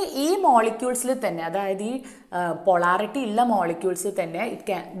 ഇനി ഈ മോളിക്യൂൾസിൽ തന്നെ, അതായത് ഈ പൊളാരിറ്റി ഉള്ള മോളിക്യൂൾസിൽ തന്നെ ഇറ്റ്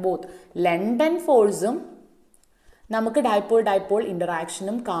ക്യാൻ ബോത്ത് ലണ്ടൻ ഫോഴ്സും നമുക്ക് ഡൈപോൾ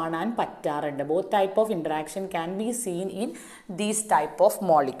ഇൻറ്ററാക്ഷനും കാണാൻ പറ്റാറുണ്ട്. Both type of interaction can be seen in these type of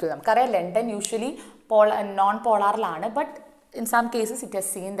molecule. നമുക്കറിയാം London usually non പോളാറിലാണ്, but in some cases it has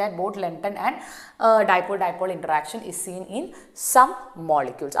seen that both Lenten and dipole interaction is seen in some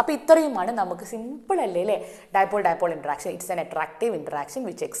molecules. അപ്പോൾ ഇത്രയുമാണ് നമുക്ക് simple അല്ലേ അല്ലേ dipole interaction. It's an attractive interaction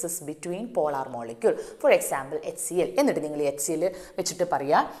which exists between polar molecule. For example, HCl. എന്നിട്ട് നിങ്ങൾ HCl വെച്ചിട്ട്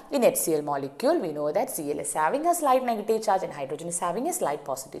പറയാം, in HCl molecule we know that Cl is having a slight negative charge and hydrogen is having a slight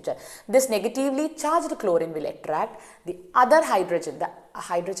positive charge. This negatively charged chlorine will attract the other hydrogen, the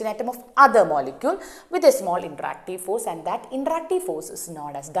hydrogen atom of other molecule with a small interactive force, and that interactive force is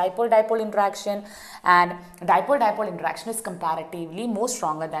known as dipole interaction. And dipole interaction is comparatively more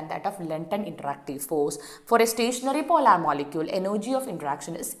stronger than that of Lenten interactive force. For a stationary polar molecule, energy of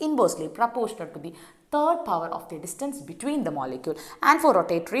interaction is inversely proportional to the third power of the distance between the molecule. And for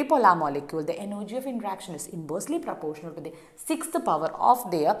rotatory polar molecule, the energy of interaction is inversely proportional to the sixth power of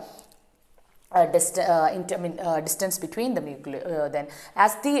their distance between the nuclei. Then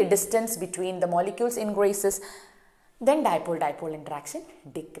as the distance between the molecules increases, then dipole interaction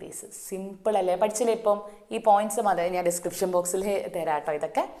decreases. Simple അല്ലേ, പഠിച്ചില്ലേ? ഇപ്പം ഈ പോയിന്റ്സും അത് ഞാൻ description ബോക്സിൽ തരാട്ടോ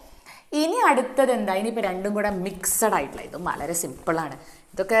ഇതൊക്കെ. ഇനി അടുത്തത് എന്താ, ഇനിയിപ്പോൾ രണ്ടും കൂടെ മിക്സഡ് ആയിട്ടുള്ള, ഇതും വളരെ സിമ്പിളാണ്.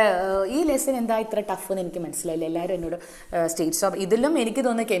 ഇതൊക്കെ ഈ ലെസൺ എന്താ ഇത്ര ടഫ് എന്ന് എനിക്ക് മനസ്സിലായില്ല. എല്ലാവരും എന്നോട് സ്റ്റേറ്റ്സ് ഓഫ് ഇതിലും എനിക്ക്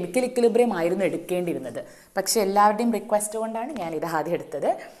തോന്നുന്നു കെമിക്കൽ ഇക്വിലിബ്രിയം ആയിരുന്നു എടുക്കേണ്ടിയിരുന്നത്, പക്ഷെ എല്ലാവരുടെയും റിക്വസ്റ്റ് കൊണ്ടാണ് ഞാൻ ഇത് ആദ്യം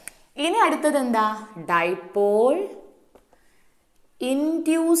എടുത്തത്. ഇനി അടുത്തത് എന്താ, dipole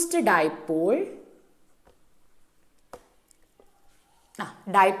induced dipole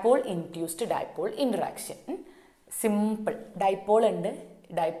interaction. Simple, dipole ഉണ്ട്,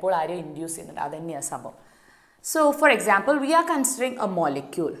 ഡൈപോൾ ആരും ഇൻഡ്യൂസ് ചെയ്യുന്നുണ്ട്, അത് തന്നെയാണ് സംഭവം. So for example, V R considering A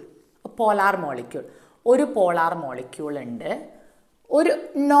molecule, polar molecule. ഒരു പോളാർ മോളിക്യൂൾ ഉണ്ട്, ഒരു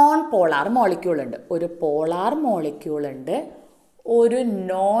നോൺ പോളാർ മോളിക്യൂൾ ഉണ്ട്. ഒരു പോളാർ മോളിക്യൂൾ ഉണ്ട്, ഒരു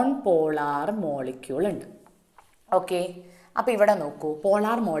നോൺ പോളാർ മോളിക്യൂൾ ഉണ്ട്. ഓക്കെ, അപ്പോൾ ഇവിടെ നോക്കൂ,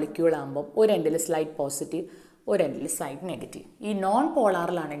 പോളാർ മോളിക്യൂൾ ആകുമ്പോൾ ഒരു എൻഡിൽ സ്ലൈറ്റ് പോസിറ്റീവ്, ഒരു എൻഡിൽ സ്ലൈറ്റ് നെഗറ്റീവ്. ഈ നോൺ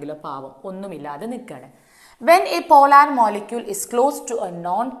പോളാറിലാണെങ്കിലോ പാവം ഒന്നുമില്ലാതെ നിൽക്കുകയാണ്. When A polar molecule is close to A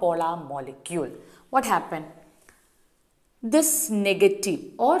non polar molecule, what happen? This negative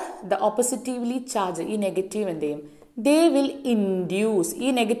or the ഓപ്പോസിറ്റീവ്ലി charge, ഈ നെഗറ്റീവ് എന്ത് ചെയ്യും? They will induce. ഈ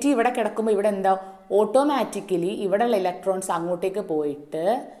നെഗറ്റീവ് ഇവിടെ കിടക്കുമ്പോൾ ഇവിടെ എന്താ, ഓട്ടോമാറ്റിക്കലി ഇവിടെയുള്ള ഇലക്ട്രോൺസ് അങ്ങോട്ടേക്ക് പോയിട്ട്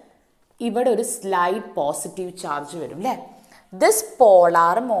ഇവിടെ ഒരു സ്ലൈറ്റ് പോസിറ്റീവ് ചാർജ് വരും അല്ലേ. This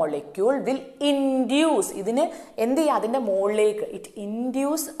polar molecule will induce, ഇതിന് എന്ത് ചെയ്യുക, അതിൻ്റെ മുകളിലേക്ക് it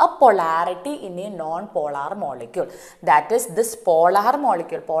induce A polarity in A non polar molecule. That is this polar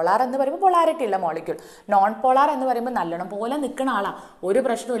molecule. Polar എന്ന് പറയുമ്പോൾ പൊളാരിറ്റി ഉള്ള മോളിക്യൂൾ, നോൺ പോളാർ എന്ന് പറയുമ്പോൾ നല്ലോണം പോലെ നിൽക്കുന്ന ആളാണ്, ഒരു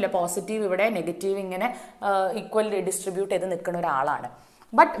പ്രശ്നവുമില്ല, പോസിറ്റീവ് ഇവിടെ നെഗറ്റീവ് ഇങ്ങനെ ഈക്വൽ ഡിസ്ട്രിബ്യൂട്ട് ചെയ്ത് നിൽക്കുന്ന ഒരാളാണ്.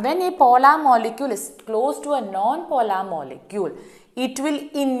 But when a polar molecule is close to a non-polar molecule, it will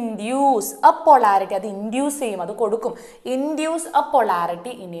induce a polarity. അത് ഇൻഡ്യൂസ് ചെയ്യും, അത് കൊടുക്കും. Induce A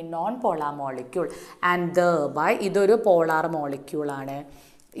polarity in A non polar molecule. And thereby ഇതൊരു പോളാർ മോളിക്യൂളാണ്,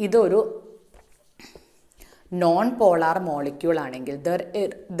 ഇതൊരു non-polar molecule ആണെങ്കിൽ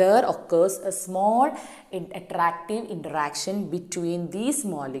there occurs a small attractive interaction between these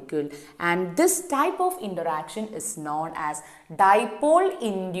molecules, and this type of interaction is known as dipole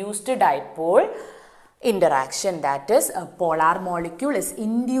induced dipole interaction. That is, a polar molecule is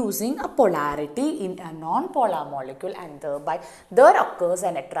inducing a polarity in a non-polar molecule, and thereby there occurs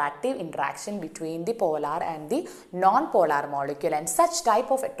an attractive interaction between the polar and the non-polar molecule. And such type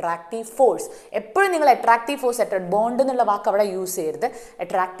of attractive force, എപ്പോഴും നിങ്ങൾ attractive force, bond എന്നുള്ള വാക്ക് അവിടെ use ചെയ്യരുത്.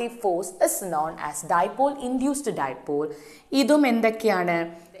 attractive force is known as dipole induced dipole. ഇതും എന്തൊക്കെയാണ്?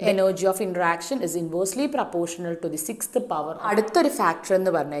 Energy of interaction is inversely proportional to the 6th power. അടുത്തൊരു factor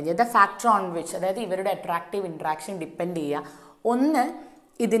എന്ന് പറഞ്ഞു കഴിഞ്ഞാൽ ദ ഫാക്ടർ ഓൺ വിച്ച്, അതായത് ഇവരുടെ അട്രാക്റ്റീവ് ഇൻട്രാക്ഷൻ ഡിപ്പെൻഡ് ചെയ്യുക. ഒന്ന്,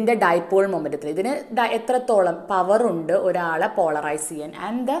 ഇതിൻ്റെ ഡൈപോൾ മൊമെൻറ്റത്തിൽ ഇതിന് എത്രത്തോളം പവർ ഉണ്ട് ഒരാളെ പോളറൈസ് ചെയ്യാൻ.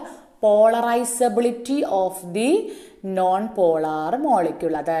 And the polarisability of the non polar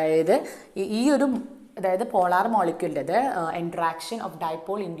molecule, അതായത് അതായത് polar മോളിക്യൂളിൻ്റെ interaction of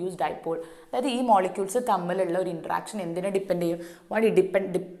dipole induce dipole, അതായത് ഈ മോളിക്യൂൾസ് തമ്മിലുള്ള ഒരു ഇൻട്രാക്ഷൻ എന്തിനെ ഡിപ്പെൻഡ് ചെയ്യും?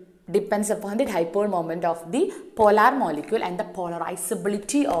 depends upon the dipole moment of the polar molecule and the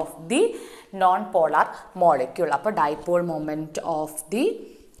polarizability of the non-polar molecule. അപ്പോൾ dipole moment of the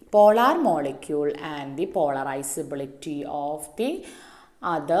polar molecule and the polarizability of the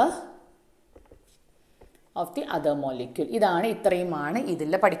other molecule. ഇതാണ് ഇത്രയുമാണ്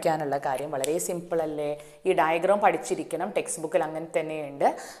ഇതിൽ പഠിക്കാനുള്ള കാര്യം. വളരെ simple അല്ലേ? ഈ ഡയഗ്രാം പഠിച്ചിരിക്കണം, ടെക്സ്റ്റ് ബുക്കിൽ അങ്ങനെ തന്നെയുണ്ട്.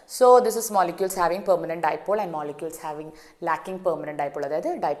 So this is molecules having permanent dipole and molecules having lacking permanent dipole, അതായത്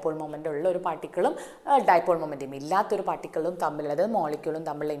ഡൈപോൾ മൊമെൻ്റ് ഉള്ള ഒരു പാർട്ടിക്കിളും ഡൈപോൾ മൊമെൻറ്റും ഇല്ലാത്തൊരു പാർട്ടിക്കിളും തമ്മിൽ, അതായത് മോളിക്യൂളും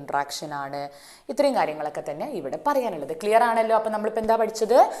തമ്മിലുള്ള ഇൻട്രാക്ഷൻ ആണ്. ഇത്രയും കാര്യങ്ങളൊക്കെ തന്നെ ഇവിടെ പറയാനുള്ളത്. ക്ലിയർ ആണല്ലോ? അപ്പോൾ നമ്മളിപ്പോൾ എന്താ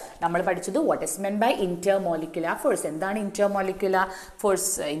പഠിച്ചത്? നമ്മൾ പഠിച്ചത് what is men by ഇന്റർമോളിക്യുലർ force. എന്താണ് ഇന്റർമോളിക്യുലർ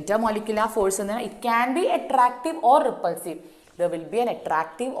ഫോഴ്സ്? ഇന്റർമോളിക്യുലർ ഫോഴ്സ് എന്ന് പറഞ്ഞാൽ it can be attractive or repulsive. There will be an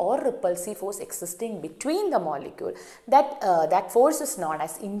attractive or repulsive force existing between the molecule. That force is known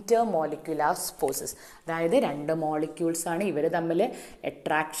as intermolecular forces. അതായത് രണ്ട് molecules ആണ്, ഇവർ തമ്മിൽ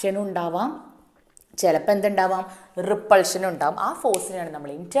attraction ഉണ്ടാവാം, ചിലപ്പോൾ എന്തുണ്ടാവാം? റിപ്പൾഷൻ ഉണ്ടാവും. ആ ഫോഴ്സിനെയാണ് നമ്മൾ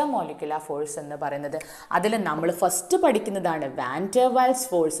ഇന്റർമോളിക്യുലർ ഫോഴ്സ് എന്ന് പറയുന്നത്. അതിൽ നമ്മൾ ഫസ്റ്റ് പഠിക്കുന്നതാണ് വാൻ ഡെർ വാൽസ്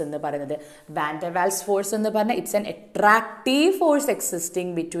ഫോഴ്സ് എന്ന് പറയുന്നത്. വാൻ ഡെർ വാൽസ് ഫോഴ്സ് എന്ന് പറഞ്ഞാൽ it's an attractive force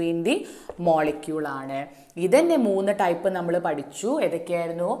existing between the molecule ആണ്. ഇതന്നെ 3 ടൈപ്പ് നമ്മൾ പഠിച്ചു.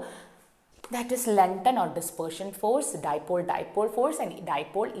 ഏതൊക്കെയായിരുന്നു? That is lengthen or dispersion force, dipole force and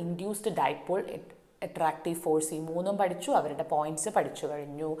dipole induced dipole attractive force. ഈ 3ഉം പഠിച്ചു, അവരുടെ പോയിന്റ്സ് പഠിച്ചു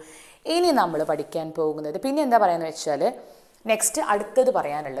കഴിഞ്ഞു. ഇനി നമ്മൾ പഠിക്കാൻ പോകുന്നത് പിന്നെ എന്താ പറയുന്നത് വെച്ചാൽ, നെക്സ്റ്റ് അടുത്തത്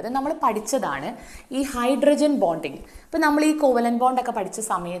പറയാനുള്ളത് നമ്മൾ പഠിച്ചതാണ് ഈ ഹൈഡ്രജൻ ബോണ്ടിങ്. ഇപ്പോൾ നമ്മൾ ഈ കോവലന്റ് ബോണ്ടൊക്കെ പഠിച്ച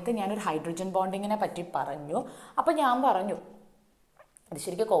സമയത്ത് ഞാനൊരു ഹൈഡ്രജൻ ബോണ്ടിങ്ങിനെ പറ്റി പറഞ്ഞു. അപ്പോൾ ഞാൻ പറഞ്ഞു അത്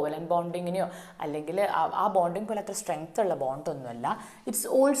ശരിക്കും കോവലന്റ് ബോണ്ടിങ്ങിനെയോ അല്ലെങ്കിൽ ആ ബോണ്ടിങ് പോലെ അത്ര സ്ട്രെങ്ത് ഉള്ള ബോണ്ടൊന്നുമല്ല. It's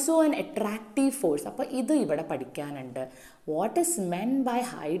also an attractive force. അപ്പോൾ ഇത് ഇവിടെ പഠിക്കാനുണ്ട്. What is men by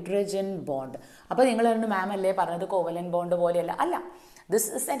hydrogen bond? അപ്പോൾ നിങ്ങൾ പറഞ്ഞു മാം അല്ലേ പറഞ്ഞത് കോവലന്റ് ബോണ്ട് പോലെയല്ല. അല്ല, this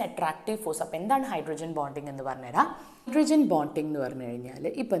is an attractive force. അപ്പോൾ എന്താണ് ഹൈഡ്രജൻ ബോണ്ടിങ് എന്ന് പറഞ്ഞുതരാം. ഹൈഡ്രജൻ ബോണ്ടിങ് എന്ന് പറഞ്ഞു കഴിഞ്ഞാൽ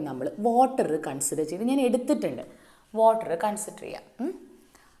ഇപ്പം നമ്മൾ വാട്ടർ കൺസിഡർ ചെയ്ത് ഞാൻ എടുത്തിട്ടുണ്ട്. വാട്ടർ കൺസിഡർ ചെയ്യാം,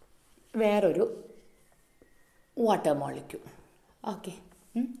 വേറൊരു വാട്ടർ മോളിക്യൂൾ. ഓക്കെ,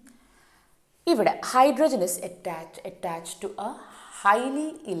 ഇവിടെ hydrogen is attached to A highly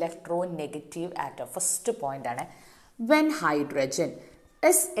electronegative atom. First point ആണ്, when hydrogen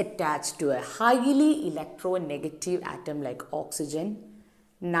is attached to a highly electronegative atom like oxygen,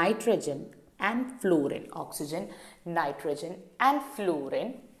 nitrogen and fluorine. Oxygen, nitrogen and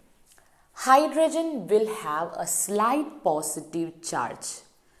fluorine. Hydrogen will have a slight positive charge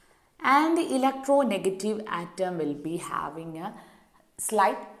and the electronegative atom will be having a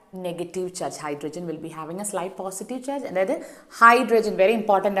slight negative charge. Hydrogen will be having a slight positive charge. അതായത് hydrogen very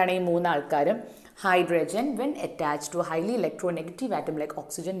important ആണ് ഈ 3 ആൾക്കാരും. Hydrogen when attached to a highly electronegative atom like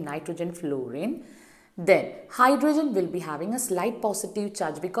oxygen, nitrogen, fluorine, then hydrogen will be having a slight positive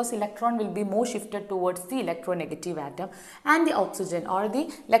charge because electron will be more shifted towards the electronegative atom, and the oxygen or the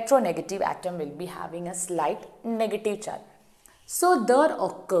electronegative atom will be having a slight negative charge. So there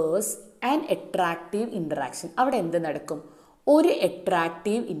occurs an attractive interaction. അവിടെ എന്ത് നടക്കും? ഒരു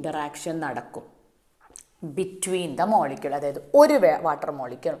attractive interaction നടക്കും between the molecule. അതായത് ഒരു water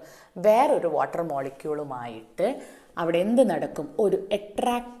മോളിക്യൂളും വേറൊരു water മോളിക്യൂളുമായിട്ട് അവിടെ എന്ത് നടക്കും? ഒരു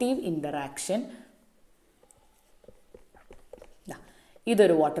അട്രാക്റ്റീവ് ഇൻറ്ററാക്ഷൻ.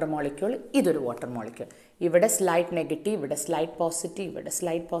 ഇതൊരു വാട്ടർ മോളിക്യൂൾ, ഇതൊരു വാട്ടർ മോളിക്യൂൾ. ഇവിടെ സ്ലൈറ്റ് നെഗറ്റീവ്, ഇവിടെ സ്ലൈറ്റ് പോസിറ്റീവ്, ഇവിടെ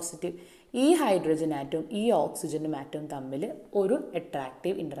സ്ലൈറ്റ് പോസിറ്റീവ്. ഈ ഹൈഡ്രജൻ ആറ്റവും ഈ ഓക്സിജനും ആറ്റവും തമ്മിൽ ഒരു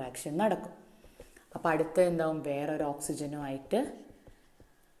അട്രാക്റ്റീവ് ഇൻറ്ററാക്ഷൻ നടക്കും. അപ്പോൾ അടുത്ത് എന്താവും? വേറൊരു ഓക്സിജനുമായിട്ട്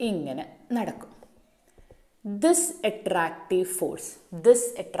ഇങ്ങനെ നടക്കും. This attractive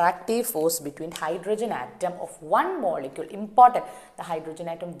force between hydrogen atom of one molecule, important, the hydrogen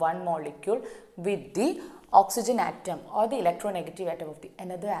atom one molecule with the oxygen atom or the electronegative atom of the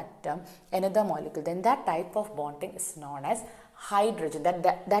another molecule, then that type of bonding is known as hydrogen.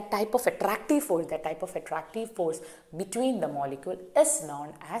 That type of attractive force between the molecule is known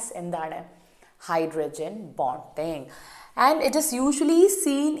as endana hydrogen bonding. and it is usually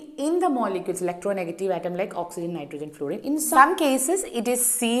seen in the molecules, electronegative atom like oxygen, nitrogen, fluorine. In some cases it is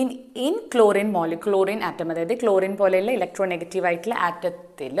seen in chlorine chlorine atom, അതായത് chlorine പോലെയുള്ള electronegative ആയിട്ടുള്ള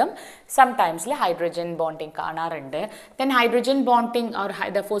ആറ്റത്തിലും sometimes hydrogen bonding കാണാറുണ്ട്. Then hydrogen bonding or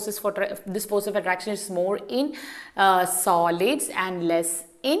the this force of attraction is more in solids and less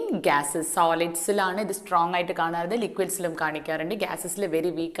in gases. സോളിഡ്സിലാണ് ഇത് strong ആയിട്ട് കാണാറുണ്ട്, ലിക്വിഡ്സിലും കാണിക്കാറുണ്ട്, ഗ്യാസസിൽ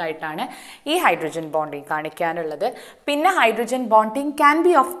very weak ആയിട്ടാണ് ഈ ഹൈഡ്രജൻ ബോണ്ടിങ് കാണിക്കാനുള്ളത്. പിന്നെ hydrogen bonding can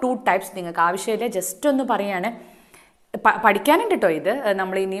be of 2 types. നിങ്ങൾക്ക് ആവശ്യമില്ല, ജസ്റ്റ് ഒന്ന് പറയാണ്, പഠിക്കാനുണ്ട് കേട്ടോ. ഇത്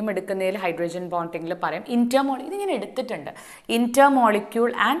നമ്മൾ ഇനിയും എടുക്കുന്നതിൽ ഹൈഡ്രജൻ ബോണ്ടിങ്ങിൽ പറയാം. ഇത് ഞാൻ എടുത്തിട്ടുണ്ട്.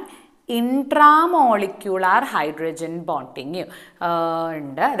 ഇന്റർമോളിക്യൂൾ ആൻഡ് ഇൻട്രാമോളിക്യുലാർ ഹൈഡ്രജൻ ബോണ്ടിങ്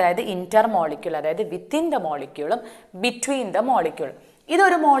ഉണ്ട്. അതായത് ഇന്റർമോളിക്യൂൾ, അതായത് വിത്തിൻ ദ മോളിക്യൂളും ബിറ്റ്വീൻ ദ മോളിക്യൂളും.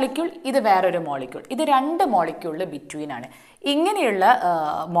 ഇതൊരു മോളിക്യൂൾ, ഇത് വേറൊരു മോളിക്യൂൾ, ഇത് 2 മോളിക്യൂളിൽ ബിറ്റ്വീൻ ആണ്. ഇങ്ങനെയുള്ള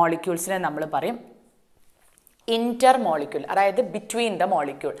മോളിക്യൂൾസിനെ നമ്മൾ പറയും ഇന്റർമോളിക്യൂൾ, അതായത് ബിറ്റ്വീൻ ദ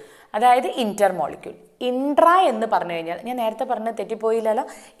മോളിക്യൂൾ, അതായത് ഇന്റർമോളിക്യൂൾ. ഇൻട്രാ എന്ന് പറഞ്ഞു കഴിഞ്ഞാൽ, ഞാൻ നേരത്തെ പറഞ്ഞത് തെറ്റിപ്പോയില്ലല്ലോ,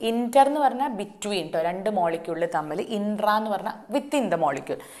 ഇന്റർ എന്ന് പറഞ്ഞാൽ ബിറ്റ്വീൻ കേട്ടോ, 2 മോളിക്യൂളിൽ തമ്മിൽ. ഇൻട്രാ എന്ന് പറഞ്ഞാൽ വിത്തിൻ ദ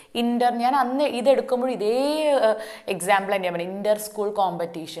മോളിക്യൂൾ. ഇന്റർ, ഞാൻ അന്ന് ഇതെടുക്കുമ്പോൾ ഇതേ എക്സാമ്പിൾ തന്നെയാണ് പറഞ്ഞത്, ഇന്റർ സ്കൂൾ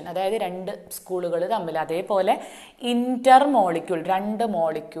കോമ്പറ്റീഷൻ, അതായത് 2 സ്കൂളുകൾ തമ്മിൽ. അതേപോലെ ഇന്റർ മോളിക്യൂൾ, 2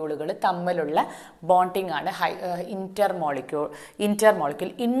 മോളിക്യൂളുകൾ തമ്മിലുള്ള ബോണ്ടിങ് ആണ് ഇന്റർ മോളിക്യൂൾ.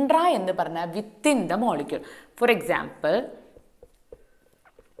 ഇൻട്രാ എന്ന് പറഞ്ഞാൽ within the molecule. For example,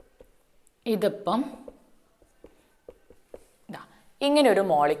 ഇതിപ്പം ഇങ്ങനെ ഒരു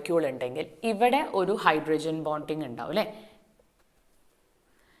മോളിക്യൂൾ ഉണ്ടെങ്കിൽ ഇവിടെ ഒരു ഹൈഡ്രജൻ ബോണ്ടിങ് ഉണ്ടാവും അല്ലേ.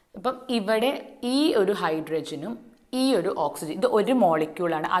 അപ്പം ഇവിടെ ഈ ഒരു ഹൈഡ്രജനും ഈ ഒരു ഓക്സിജൻ, ഇത് ഒരു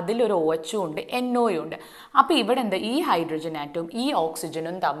മോളിക്യൂളാണ്, അതിലൊരു OH ഉണ്ട്, NO ഉണ്ട്. അപ്പോൾ ഇവിടെ എന്താ, ഈ ഹൈഡ്രജൻ ആറ്റവും ഈ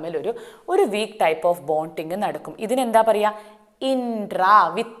ഓക്സിജനും തമ്മിൽ ഒരു വീക്ക് ടൈപ്പ് ഓഫ് ബോണ്ടിങ് നടക്കും. ഇതിനെന്താ പറയുക, ഇൻട്രാ,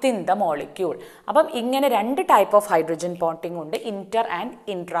 വിത്തിൻ ദ മോളിക്യൂൾ. അപ്പം ഇങ്ങനെ 2 ടൈപ്പ് ഓഫ് ഹൈഡ്രജൻ ബോണ്ടിങ് ഉണ്ട്, Inter and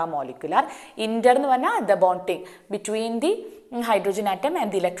intra molecular. Inter എന്ന് പറഞ്ഞാൽ the bonding between the hydrogen atom and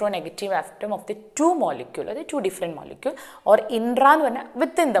the electronegative atom of the 2 molecule, അതായത് 2 different molecule. or intra എന്ന് പറഞ്ഞാൽ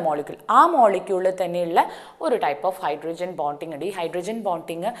within the molecule, ആ മോളിക്യൂളിൽ തന്നെയുള്ള ഒരു ടൈപ്പ് ഓഫ് ഹൈഡ്രജൻ ബോണ്ടിങ് ഉണ്ട്. ഈ ഹൈഡ്രജൻ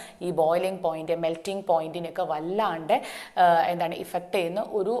ബോണ്ടിങ് ഈ ബോയിലിംഗ് പോയിന്റ്, മെൽറ്റിംഗ് പോയിന്റിനൊക്കെ വല്ലാണ്ട് എന്താണ് ഇഫക്റ്റ് ചെയ്യുന്ന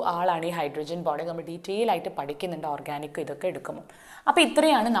ഒരു ആളാണ് ഈ ഹൈഡ്രജൻ ബോണ്ടിങ്. നമ്മൾ ഡീറ്റെയിൽ ആയിട്ട് പഠിക്കുന്നുണ്ട് ഓർഗാനിക് ഇതൊക്കെ എടുക്കുമ്പോൾ. അപ്പോൾ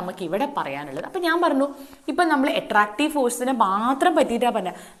ഇത്രയാണ് നമുക്ക് ഇവിടെ പറയാനുള്ളത്. അപ്പോൾ ഞാൻ പറഞ്ഞു, ഇപ്പം നമ്മൾ അട്രാക്റ്റീവ് ഫോഴ്സിനെ മാത്രം പറ്റിയിട്ടാണ്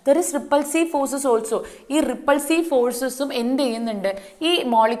പറഞ്ഞത്. There is repulsive forces also. ഈ റിപ്പൾസീവ് ഫോഴ്സസും എന്ത് ചെയ്യുന്നുണ്ട്, ഈ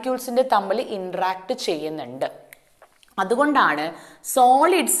മോളിക്യൂൾസിൻ്റെ തമ്മിൽ ഇൻട്രാക്ട് ചെയ്യുന്നുണ്ട്. അതുകൊണ്ടാണ്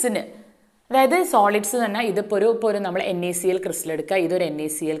സോളിഡ്സിന്, അതായത് സോളിഡ്സ് തന്നെ ഇതിപ്പോൾ ഒരു നമ്മൾ NaCl ക്രിസ്റ്റൽ എടുക്കുക, ഇതൊരു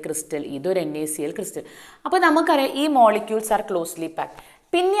NaCl ക്രിസ്റ്റൽ, ഇതൊരു NaCl ക്രിസ്റ്റൽ. അപ്പോൾ നമുക്കറിയാം ഈ മോളിക്യൂൾസ് ആർ ക്ലോസ്ലി പാക്ഡ്.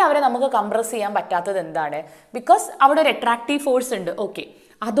 പിന്നെ അവരെ നമുക്ക് കംപ്രസ് ചെയ്യാൻ പറ്റാത്തത് എന്താണ്, ബിക്കോസ് അവിടെ ഒരു അട്രാക്റ്റീവ് ഫോഴ്സ് ഉണ്ട്. ഓക്കെ,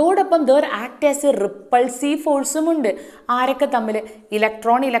 അതോടൊപ്പം there act as A repulsive ഫോഴ്സും ഉണ്ട്. ആരൊക്കെ തമ്മിൽ,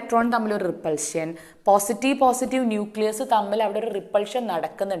 ഇലക്ട്രോൺ തമ്മിൽ ഒരു റിപ്പൾഷൻ, പോസിറ്റീവ് ന്യൂക്ലിയസ് തമ്മിൽ അവിടെ ഒരു റിപ്പൾഷൻ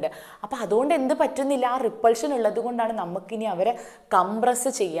നടക്കുന്നുണ്ട്. അപ്പോൾ അതുകൊണ്ട് എന്ത് പറ്റുന്നില്ല, ആ റിപ്പൾഷൻ ഉള്ളത് കൊണ്ടാണ് നമുക്കിനി അവരെ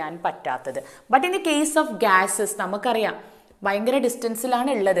കംപ്രസ് ചെയ്യാൻ പറ്റാത്തത്. But in the case of gases നമുക്കറിയാം ഭയങ്കര ഡിസ്റ്റൻസിലാണ്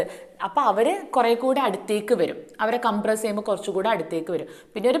ഉള്ളത്. അപ്പോൾ അവർ കുറേ കൂടെ അടുത്തേക്ക് വരും, അവരെ കംപ്രസ് ചെയ്യുമ്പോൾ കുറച്ചുകൂടെ അടുത്തേക്ക് വരും.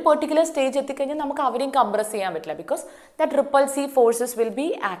 പിന്നെ ഒരു പെർട്ടിക്കുലർ സ്റ്റേജ് എത്തിക്കഴിഞ്ഞാൽ നമുക്ക് അവരെയും കംപ്രസ് ചെയ്യാൻ പറ്റില്ല, because that repulsive forces will be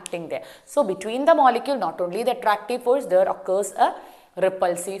acting there. So between the molecule, not only the attractive force, there occurs A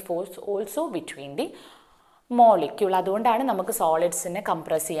repulsive force also between the molecule. അതുകൊണ്ടാണ് നമുക്ക് സോളിഡ്സിനെ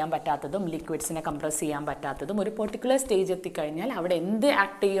കംപ്രസ് ചെയ്യാൻ പറ്റാത്തതും ലിക്വിഡ്സിനെ കംപ്രസ് ചെയ്യാൻ പറ്റാത്തതും. ഒരു പെർട്ടിക്കുലർ സ്റ്റേജ് എത്തിക്കഴിഞ്ഞാൽ അവിടെ എന്ത്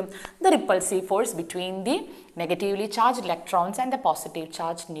ആക്ട് ചെയ്യും, the repulsive force between the negatively charge electrons and the positive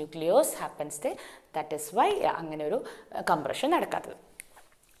charge ന്യൂക്ലിയോസ് happens they. That is Y അങ്ങനെ ഒരു കംപ്രഷൻ നടക്കാത്തത്.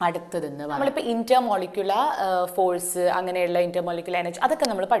 അടുത്തതെന്ന് നമ്മളിപ്പോൾ ഇന്റർമോളിക്യുലർ ഫോഴ്സ്, അങ്ങനെയുള്ള ഇന്റർമോളിക്യുലർ എനർജി അതൊക്കെ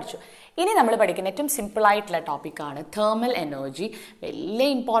നമ്മൾ പഠിച്ചു. ഇനി നമ്മൾ പഠിക്കുന്ന ഏറ്റവും സിമ്പിളായിട്ടുള്ള ടോപ്പിക്കാണ് തെർമൽ എനർജി. വലിയ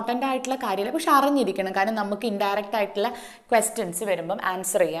ഇമ്പോർട്ടൻ്റ് ആയിട്ടുള്ള കാര്യമില്ല, പക്ഷെ അറിഞ്ഞിരിക്കണം, കാരണം നമുക്ക് ഇൻഡയറക്റ്റ് ആയിട്ടുള്ള ക്വസ്റ്റ്യൻസ് വരുമ്പം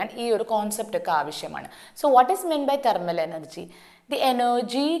ആൻസർ ചെയ്യാൻ ഈ ഒരു കോൺസെപ്റ്റ് ഒക്കെ ആവശ്യമാണ്. So what is mean by thermal energy? The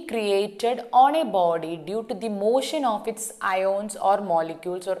energy created on a body due to the motion of its ions or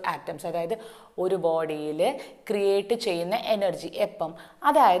molecules or atoms. അതായത് ഒരു ബോഡിയിൽ ക്രിയേറ്റ് ചെയ്യുന്ന എനർജി എപ്പം,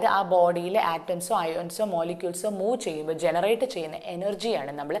 അതായത് ആ ബോഡിയിലെ ആറ്റംസോ അയോൺസോ മോളിക്യൂൾസോ മൂവ് ചെയ്യുമ്പോൾ ജനറേറ്റ് ചെയ്യുന്ന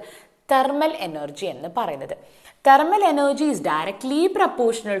എനർജിയാണ് നമ്മൾ തെർമൽ എനർജി എന്ന് പറയുന്നത്. Thermal energy is directly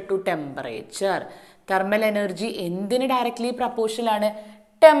proportional to temperature. Thermal energy എന്തിന് ഡയറക്ട്ലി പ്രപ്പോർഷണൽ ആണ്?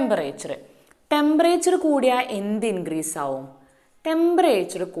 ടെമ്പറേച്ചർ. ടെമ്പറേച്ചർ കൂടിയാൽ എന്ത് ഇൻക്രീസ് ആവും?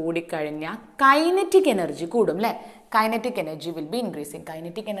 ടെമ്പറേച്ചർ കൂടിക്കഴിഞ്ഞാൽ കൈനറ്റിക് എനർജി കൂടും അല്ലേ? Kinetic energy will be increasing.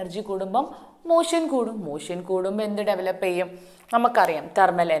 Kinetic energy കൂടുമ്പം മോഷൻ കൂടും. മോഷൻ കൂടുമ്പോൾ എന്ത് ഡെവലപ്പ് ചെയ്യും? നമുക്കറിയാം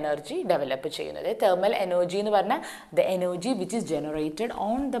തെർമൽ എനർജി ഡെവലപ്പ് ചെയ്യുന്നത്. തെർമൽ എനർജി എന്ന് പറഞ്ഞാൽ the energy which is generated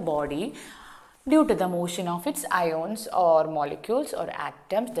on the body Due to the motion of its ions or molecules or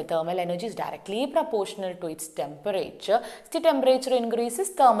atoms, the thermal energy is directly proportional to its temperature. As the temperature increases,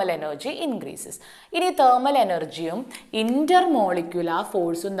 thermal energy increases. ഇനി thermal എനർജിയും intermolecular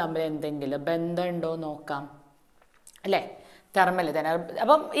ഫോഴ്സും തമ്മിൽ എന്തെങ്കിലും ബന്ധമുണ്ടോ നോക്കാം അല്ലേ? Thermal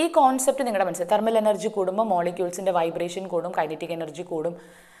അപ്പം ഈ കോൺസെപ്റ്റ് നിങ്ങളുടെ മനസ്സിൽ തെർമൽ എനർജി കൂടുമ്പോൾ മോളിക്യൂൾസിൻ്റെ വൈബ്രേഷൻ കൂടും, കൈനറ്റിക് എനർജി കൂടും.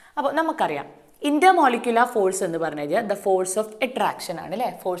 അപ്പോൾ നമുക്കറിയാം ഇന്റർമോളിക്കുലർ ഫോഴ്സ് എന്ന് പറഞ്ഞു കഴിഞ്ഞാൽ ദ ഫോഴ്സ് ഓഫ് അട്രാക്ഷൻ ആണ് അല്ലേ?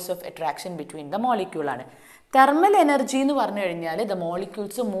 Force of attraction between the മോളിക്യൂളാണ്. Thermal energy എന്ന് പറഞ്ഞു കഴിഞ്ഞാൽ ദ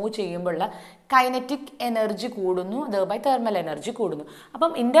മോളിക്യൂൾസ് മൂവ് ചെയ്യുമ്പോഴുള്ള കൈനറ്റിക് എനർജി കൂടുന്നു, ദബൈ തെർമൽ എനർജി കൂടുന്നു.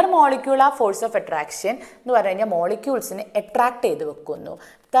 അപ്പം ഇന്റർമോളിക്യൂളർ ഫോഴ്സ് ഓഫ് അട്രാക്ഷൻ എന്ന് പറഞ്ഞു കഴിഞ്ഞാൽ മോളിക്യൂൾസിനെ അട്രാക്ട് ചെയ്ത് വെക്കുന്നു.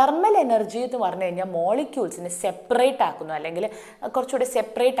 തെർമൽ എനർജി എന്ന് പറഞ്ഞു കഴിഞ്ഞാൽ മോളിക്യൂൾസിനെ സെപ്പറേറ്റ് ആക്കുന്നു, അല്ലെങ്കിൽ കുറച്ചുകൂടി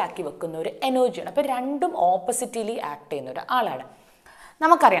സെപ്പറേറ്റ് ആക്കി വെക്കുന്ന ഒരു എനർജിയാണ്. അപ്പോൾ രണ്ടും ഓപ്പോസിറ്റ്ലി ആക്ട് ചെയ്യുന്ന ഒരാളാണ്.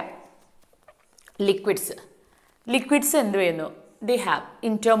 നമുക്കറിയാം ലിക്വിഡ്സ് എന്ത് ചെയ്യുന്നു? they have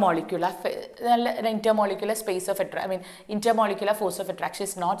intermolecular space of intermolecular force of attraction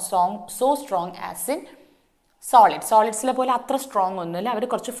is not so strong as in solidsലെ പോലെ അത്ര സ്ട്രോങ് ഒന്നുമില്ല, അവർ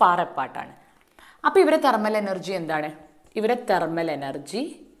കുറച്ച് ഫാർ അപ്പാർട്ടാണ്. അപ്പോൾ ഇവരെ തെർമൽ എനർജി എന്താണ്? ഇവരെ തെർമൽ എനർജി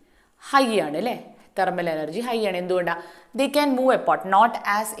ഹൈ ആണ് അല്ലേ? തെർമൽ എനർജി ഹൈ ആണ്. എന്തുകൊണ്ടാണ്? They can move apart, not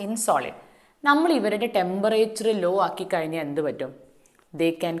as in solid. നമ്മൾ ഇവരുടെ ടെമ്പറേച്ചർ ലോ ആക്കി കഴിഞ്ഞാൽ എന്ത് പറ്റും? They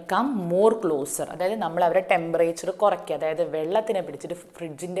can come more closer. അതായത് നമ്മൾ അവരുടെ ടെമ്പറേച്ചർ കുറയ്ക്കുക, അതായത് വെള്ളത്തിനെ പിടിച്ചിട്ട്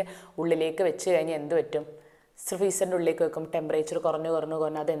ഫ്രിഡ്ജിൻ്റെ ഉള്ളിലേക്ക് വെച്ച് കഴിഞ്ഞാൽ എന്ത് പറ്റും? ഫ്രീസറിൻ്റെ ഉള്ളിലേക്ക് വെക്കും, ടെമ്പറേച്ചർ കുറഞ്ഞ്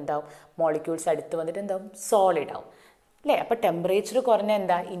അതെന്താവും? മോളിക്യൂൾസ് അടുത്ത് വന്നിട്ട് എന്താവും? സോളിഡ് ആവും അല്ലേ? അപ്പോൾ ടെമ്പറേച്ചർ കുറഞ്ഞാൽ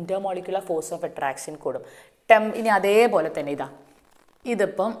എന്താ? ഇന്റർമോളിക്കുലർ ഫോഴ്സ് ഓഫ് അട്രാക്ഷൻ കൂടും. ഇനി അതേപോലെ തന്നെ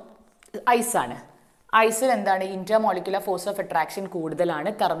ഇതിപ്പം ഐസാണ്. ഐസിൽ എന്താണ്? ഇന്റർമോളിക്കുലർ ഫോഴ്സ് ഓഫ് അട്രാക്ഷൻ കൂടുതലാണ്,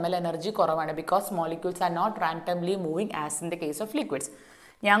 തെർമൽ എനർജി കുറവാണ്. Because molecules are not randomly moving as in the case of liquids.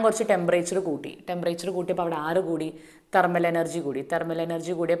 ഞാൻ കുറച്ച് ടെമ്പറേച്ചർ കൂട്ടിയപ്പോൾ അവിടെ ആറ് കൂടി? തെർമൽ എനർജി കൂടി. തെർമൽ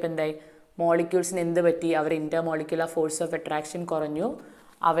എനർജി കൂടിയപ്പോൾ എന്തായി? മോളിക്യൂൾസിന് എന്ത് പറ്റി? അവർ ഇന്റർമോളിക്കുലർ ഫോഴ്സ് ഓഫ് അട്രാക്ഷൻ കുറഞ്ഞു,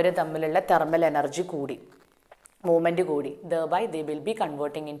 അവർ തമ്മിലുള്ള തെർമൽ എനർജി കൂടി, മൂവ്മെൻറ്റ് കൂടി. ദെർബൈ they will be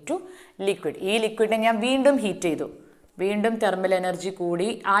converting in to liquid. ഈ ലിക്വിഡിനെ ഞാൻ വീണ്ടും ഹീറ്റ് ചെയ്തു, വീണ്ടും തെർമൽ എനർജി കൂടി,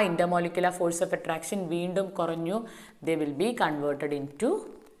 ആ ഇന്റർമോളിക്കുലർ ഫോഴ്സ് ഓഫ് അട്രാക്ഷൻ വീണ്ടും കുറഞ്ഞു, they will be converted in to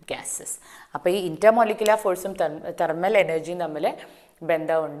gases. അപ്പോൾ ഈ ഇന്റർമോളിക്കുലർ ഫോഴ്സും തെർമൽ എനർജിയും തമ്മിൽ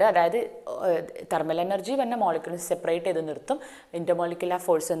ബന്ധമുണ്ട്. അതായത് തെർമൽ എനർജി പറഞ്ഞ മോളിക്യൂൾസ് സെപ്പറേറ്റ് ചെയ്ത് നിർത്തും, ഇന്റർമോളിക്കുലർ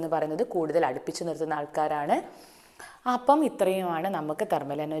ഫോഴ്സ് എന്ന് പറയുന്നത് കൂടുതൽ അടുപ്പിച്ച് നിർത്തുന്ന ആൾക്കാരാണ്. അപ്പം ഇത്രയുമാണ് നമുക്ക്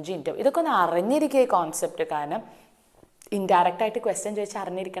തെർമൽ എനർജി ഇതൊക്കെ ഒന്ന് അറിഞ്ഞിരിക്കുക ഈ കോൺസെപ്റ്റ്. കാരണം ഇൻഡയറക്റ്റ് ആയിട്ട് ക്വസ്റ്റ്യൻ ചോദിച്ചാൽ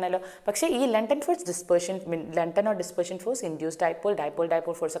അറിഞ്ഞിരിക്കണമല്ലോ. പക്ഷേ ഈ London or dispersion force, induce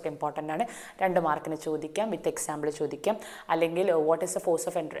dipole force ഒക്കെ ഇമ്പോർട്ടൻ്റ് ആണ്. 2 മാർക്കിന് ചോദിക്കാം, വിത്ത് എക്സാമ്പിൾ ചോദിക്കാം. അല്ലെങ്കിൽ what is the force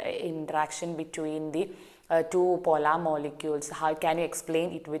of interaction between the 2 polar molecules, how can you explain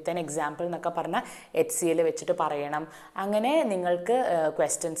it with an example എന്നൊക്കെ പറഞ്ഞാൽ HCl വെച്ചിട്ട് പറയണം. അങ്ങനെ നിങ്ങൾക്ക്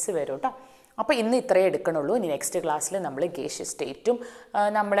ക്വസ്റ്റ്യൻസ് വരും കേട്ടോ. അപ്പോൾ ഇന്ന് ഇത്രയേ എടുക്കണുള്ളൂ. ഇനി നെക്സ്റ്റ് ക്ലാസ്സിൽ നമ്മൾ ഗേഷ്യസ് സ്റ്റേറ്റും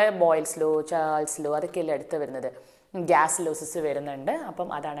നമ്മളെ ബോയിൽസ് ലോ, ചാൾസ് ലോ അതൊക്കെയല്ലേ അടുത്ത് വരുന്നത്, ഗ്യാസ് ലോസസ് വരുന്നുണ്ട്. അപ്പം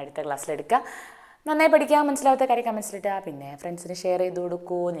അതാണ് അടുത്ത ക്ലാസ്സിലെടുക്കുക. നന്നായി പഠിക്കാൻ, മനസ്സിലാവാത്ത കാര്യം കമൻസിലിട്ടാൽ പിന്നെ ഫ്രണ്ട്സിന് ഷെയർ ചെയ്ത്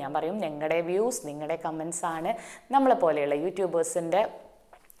കൊടുക്കൂ. ഞാൻ പറയും ഞങ്ങളുടെ വ്യൂസ്, നിങ്ങളുടെ കമൻസാണ് നമ്മളെ പോലെയുള്ള യൂട്യൂബേഴ്സിൻ്റെ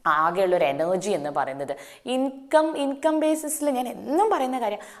ആകെയുള്ളൊരു എനർജി എന്ന് പറയുന്നത്. ഇൻകം ബേസിസിൽ ഞാൻ എന്നും പറയുന്ന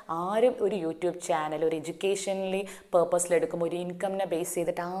കാര്യം, ആരും ഒരു യൂട്യൂബ് ചാനൽ ഒരു എഡ്യൂക്കേഷനലി പേർപ്പസിലെടുക്കുമ്പോൾ ഒരു ഇൻകമിനെ ബേസ്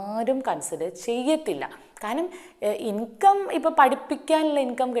ചെയ്തിട്ട് ആരും കൺസിഡർ ചെയ്യത്തില്ല. കാരണം ഇൻകം ഇപ്പോൾ പഠിപ്പിക്കാനുള്ള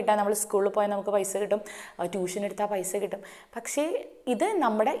ഇൻകം കിട്ടാൻ നമ്മൾ സ്കൂളിൽ പോയാൽ നമുക്ക് പൈസ കിട്ടും, ട്യൂഷൻ എടുത്താൽ പൈസ കിട്ടും. പക്ഷേ ഇത്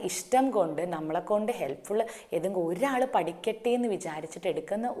നമ്മുടെ ഇഷ്ടം കൊണ്ട് നമ്മളെ കൊണ്ട് ഹെൽപ്ഫുൾ ഏതെങ്കിലും ഒരാൾ പഠിക്കട്ടെ എന്ന് വിചാരിച്ചിട്ട്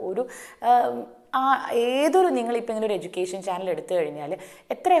എടുക്കുന്ന ഒരു ഏതൊരു നിങ്ങളിപ്പോൾ ഇങ്ങനെ ഒരു എഡ്യൂക്കേഷൻ ചാനൽ എടുത്തു കഴിഞ്ഞാൽ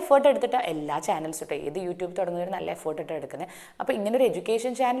എത്ര എഫേർട്ട് എടുത്തിട്ടാണ് എല്ലാ ചാനൽസും ഇട്ടോ, ഏത് യൂട്യൂബ് തുടങ്ങുന്നവർ നല്ല എഫേർട്ട് ഇട്ടാണ് എടുക്കുന്നത്. അപ്പോൾ ഇങ്ങനൊരു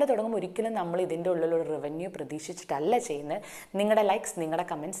എഡ്യൂക്കേഷൻ ചാനൽ തുടങ്ങുമ്പോൾ ഒരിക്കലും നമ്മൾ ഇതിൻ്റെ ഉള്ളിലൊരു റവന്യൂ പ്രതീക്ഷിച്ചിട്ടല്ല ചെയ്യുന്നത്. നിങ്ങളുടെ ലൈക്സ്, നിങ്ങളുടെ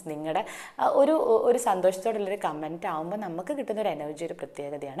കമൻറ്റ്സ്, നിങ്ങളുടെ ഒരു സന്തോഷത്തോടുള്ളൊരു കമൻറ്റ് ആകുമ്പോൾ നമുക്ക് കിട്ടുന്നൊരു എനർജി ഒരു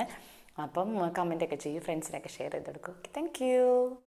പ്രത്യേകതയാണ്. അപ്പം കമൻറ്റൊക്കെ ചെയ്യും, ഫ്രണ്ട്സിനൊക്കെ ഷെയർ ചെയ്ത് കൊടുക്കും. Okay, thank you.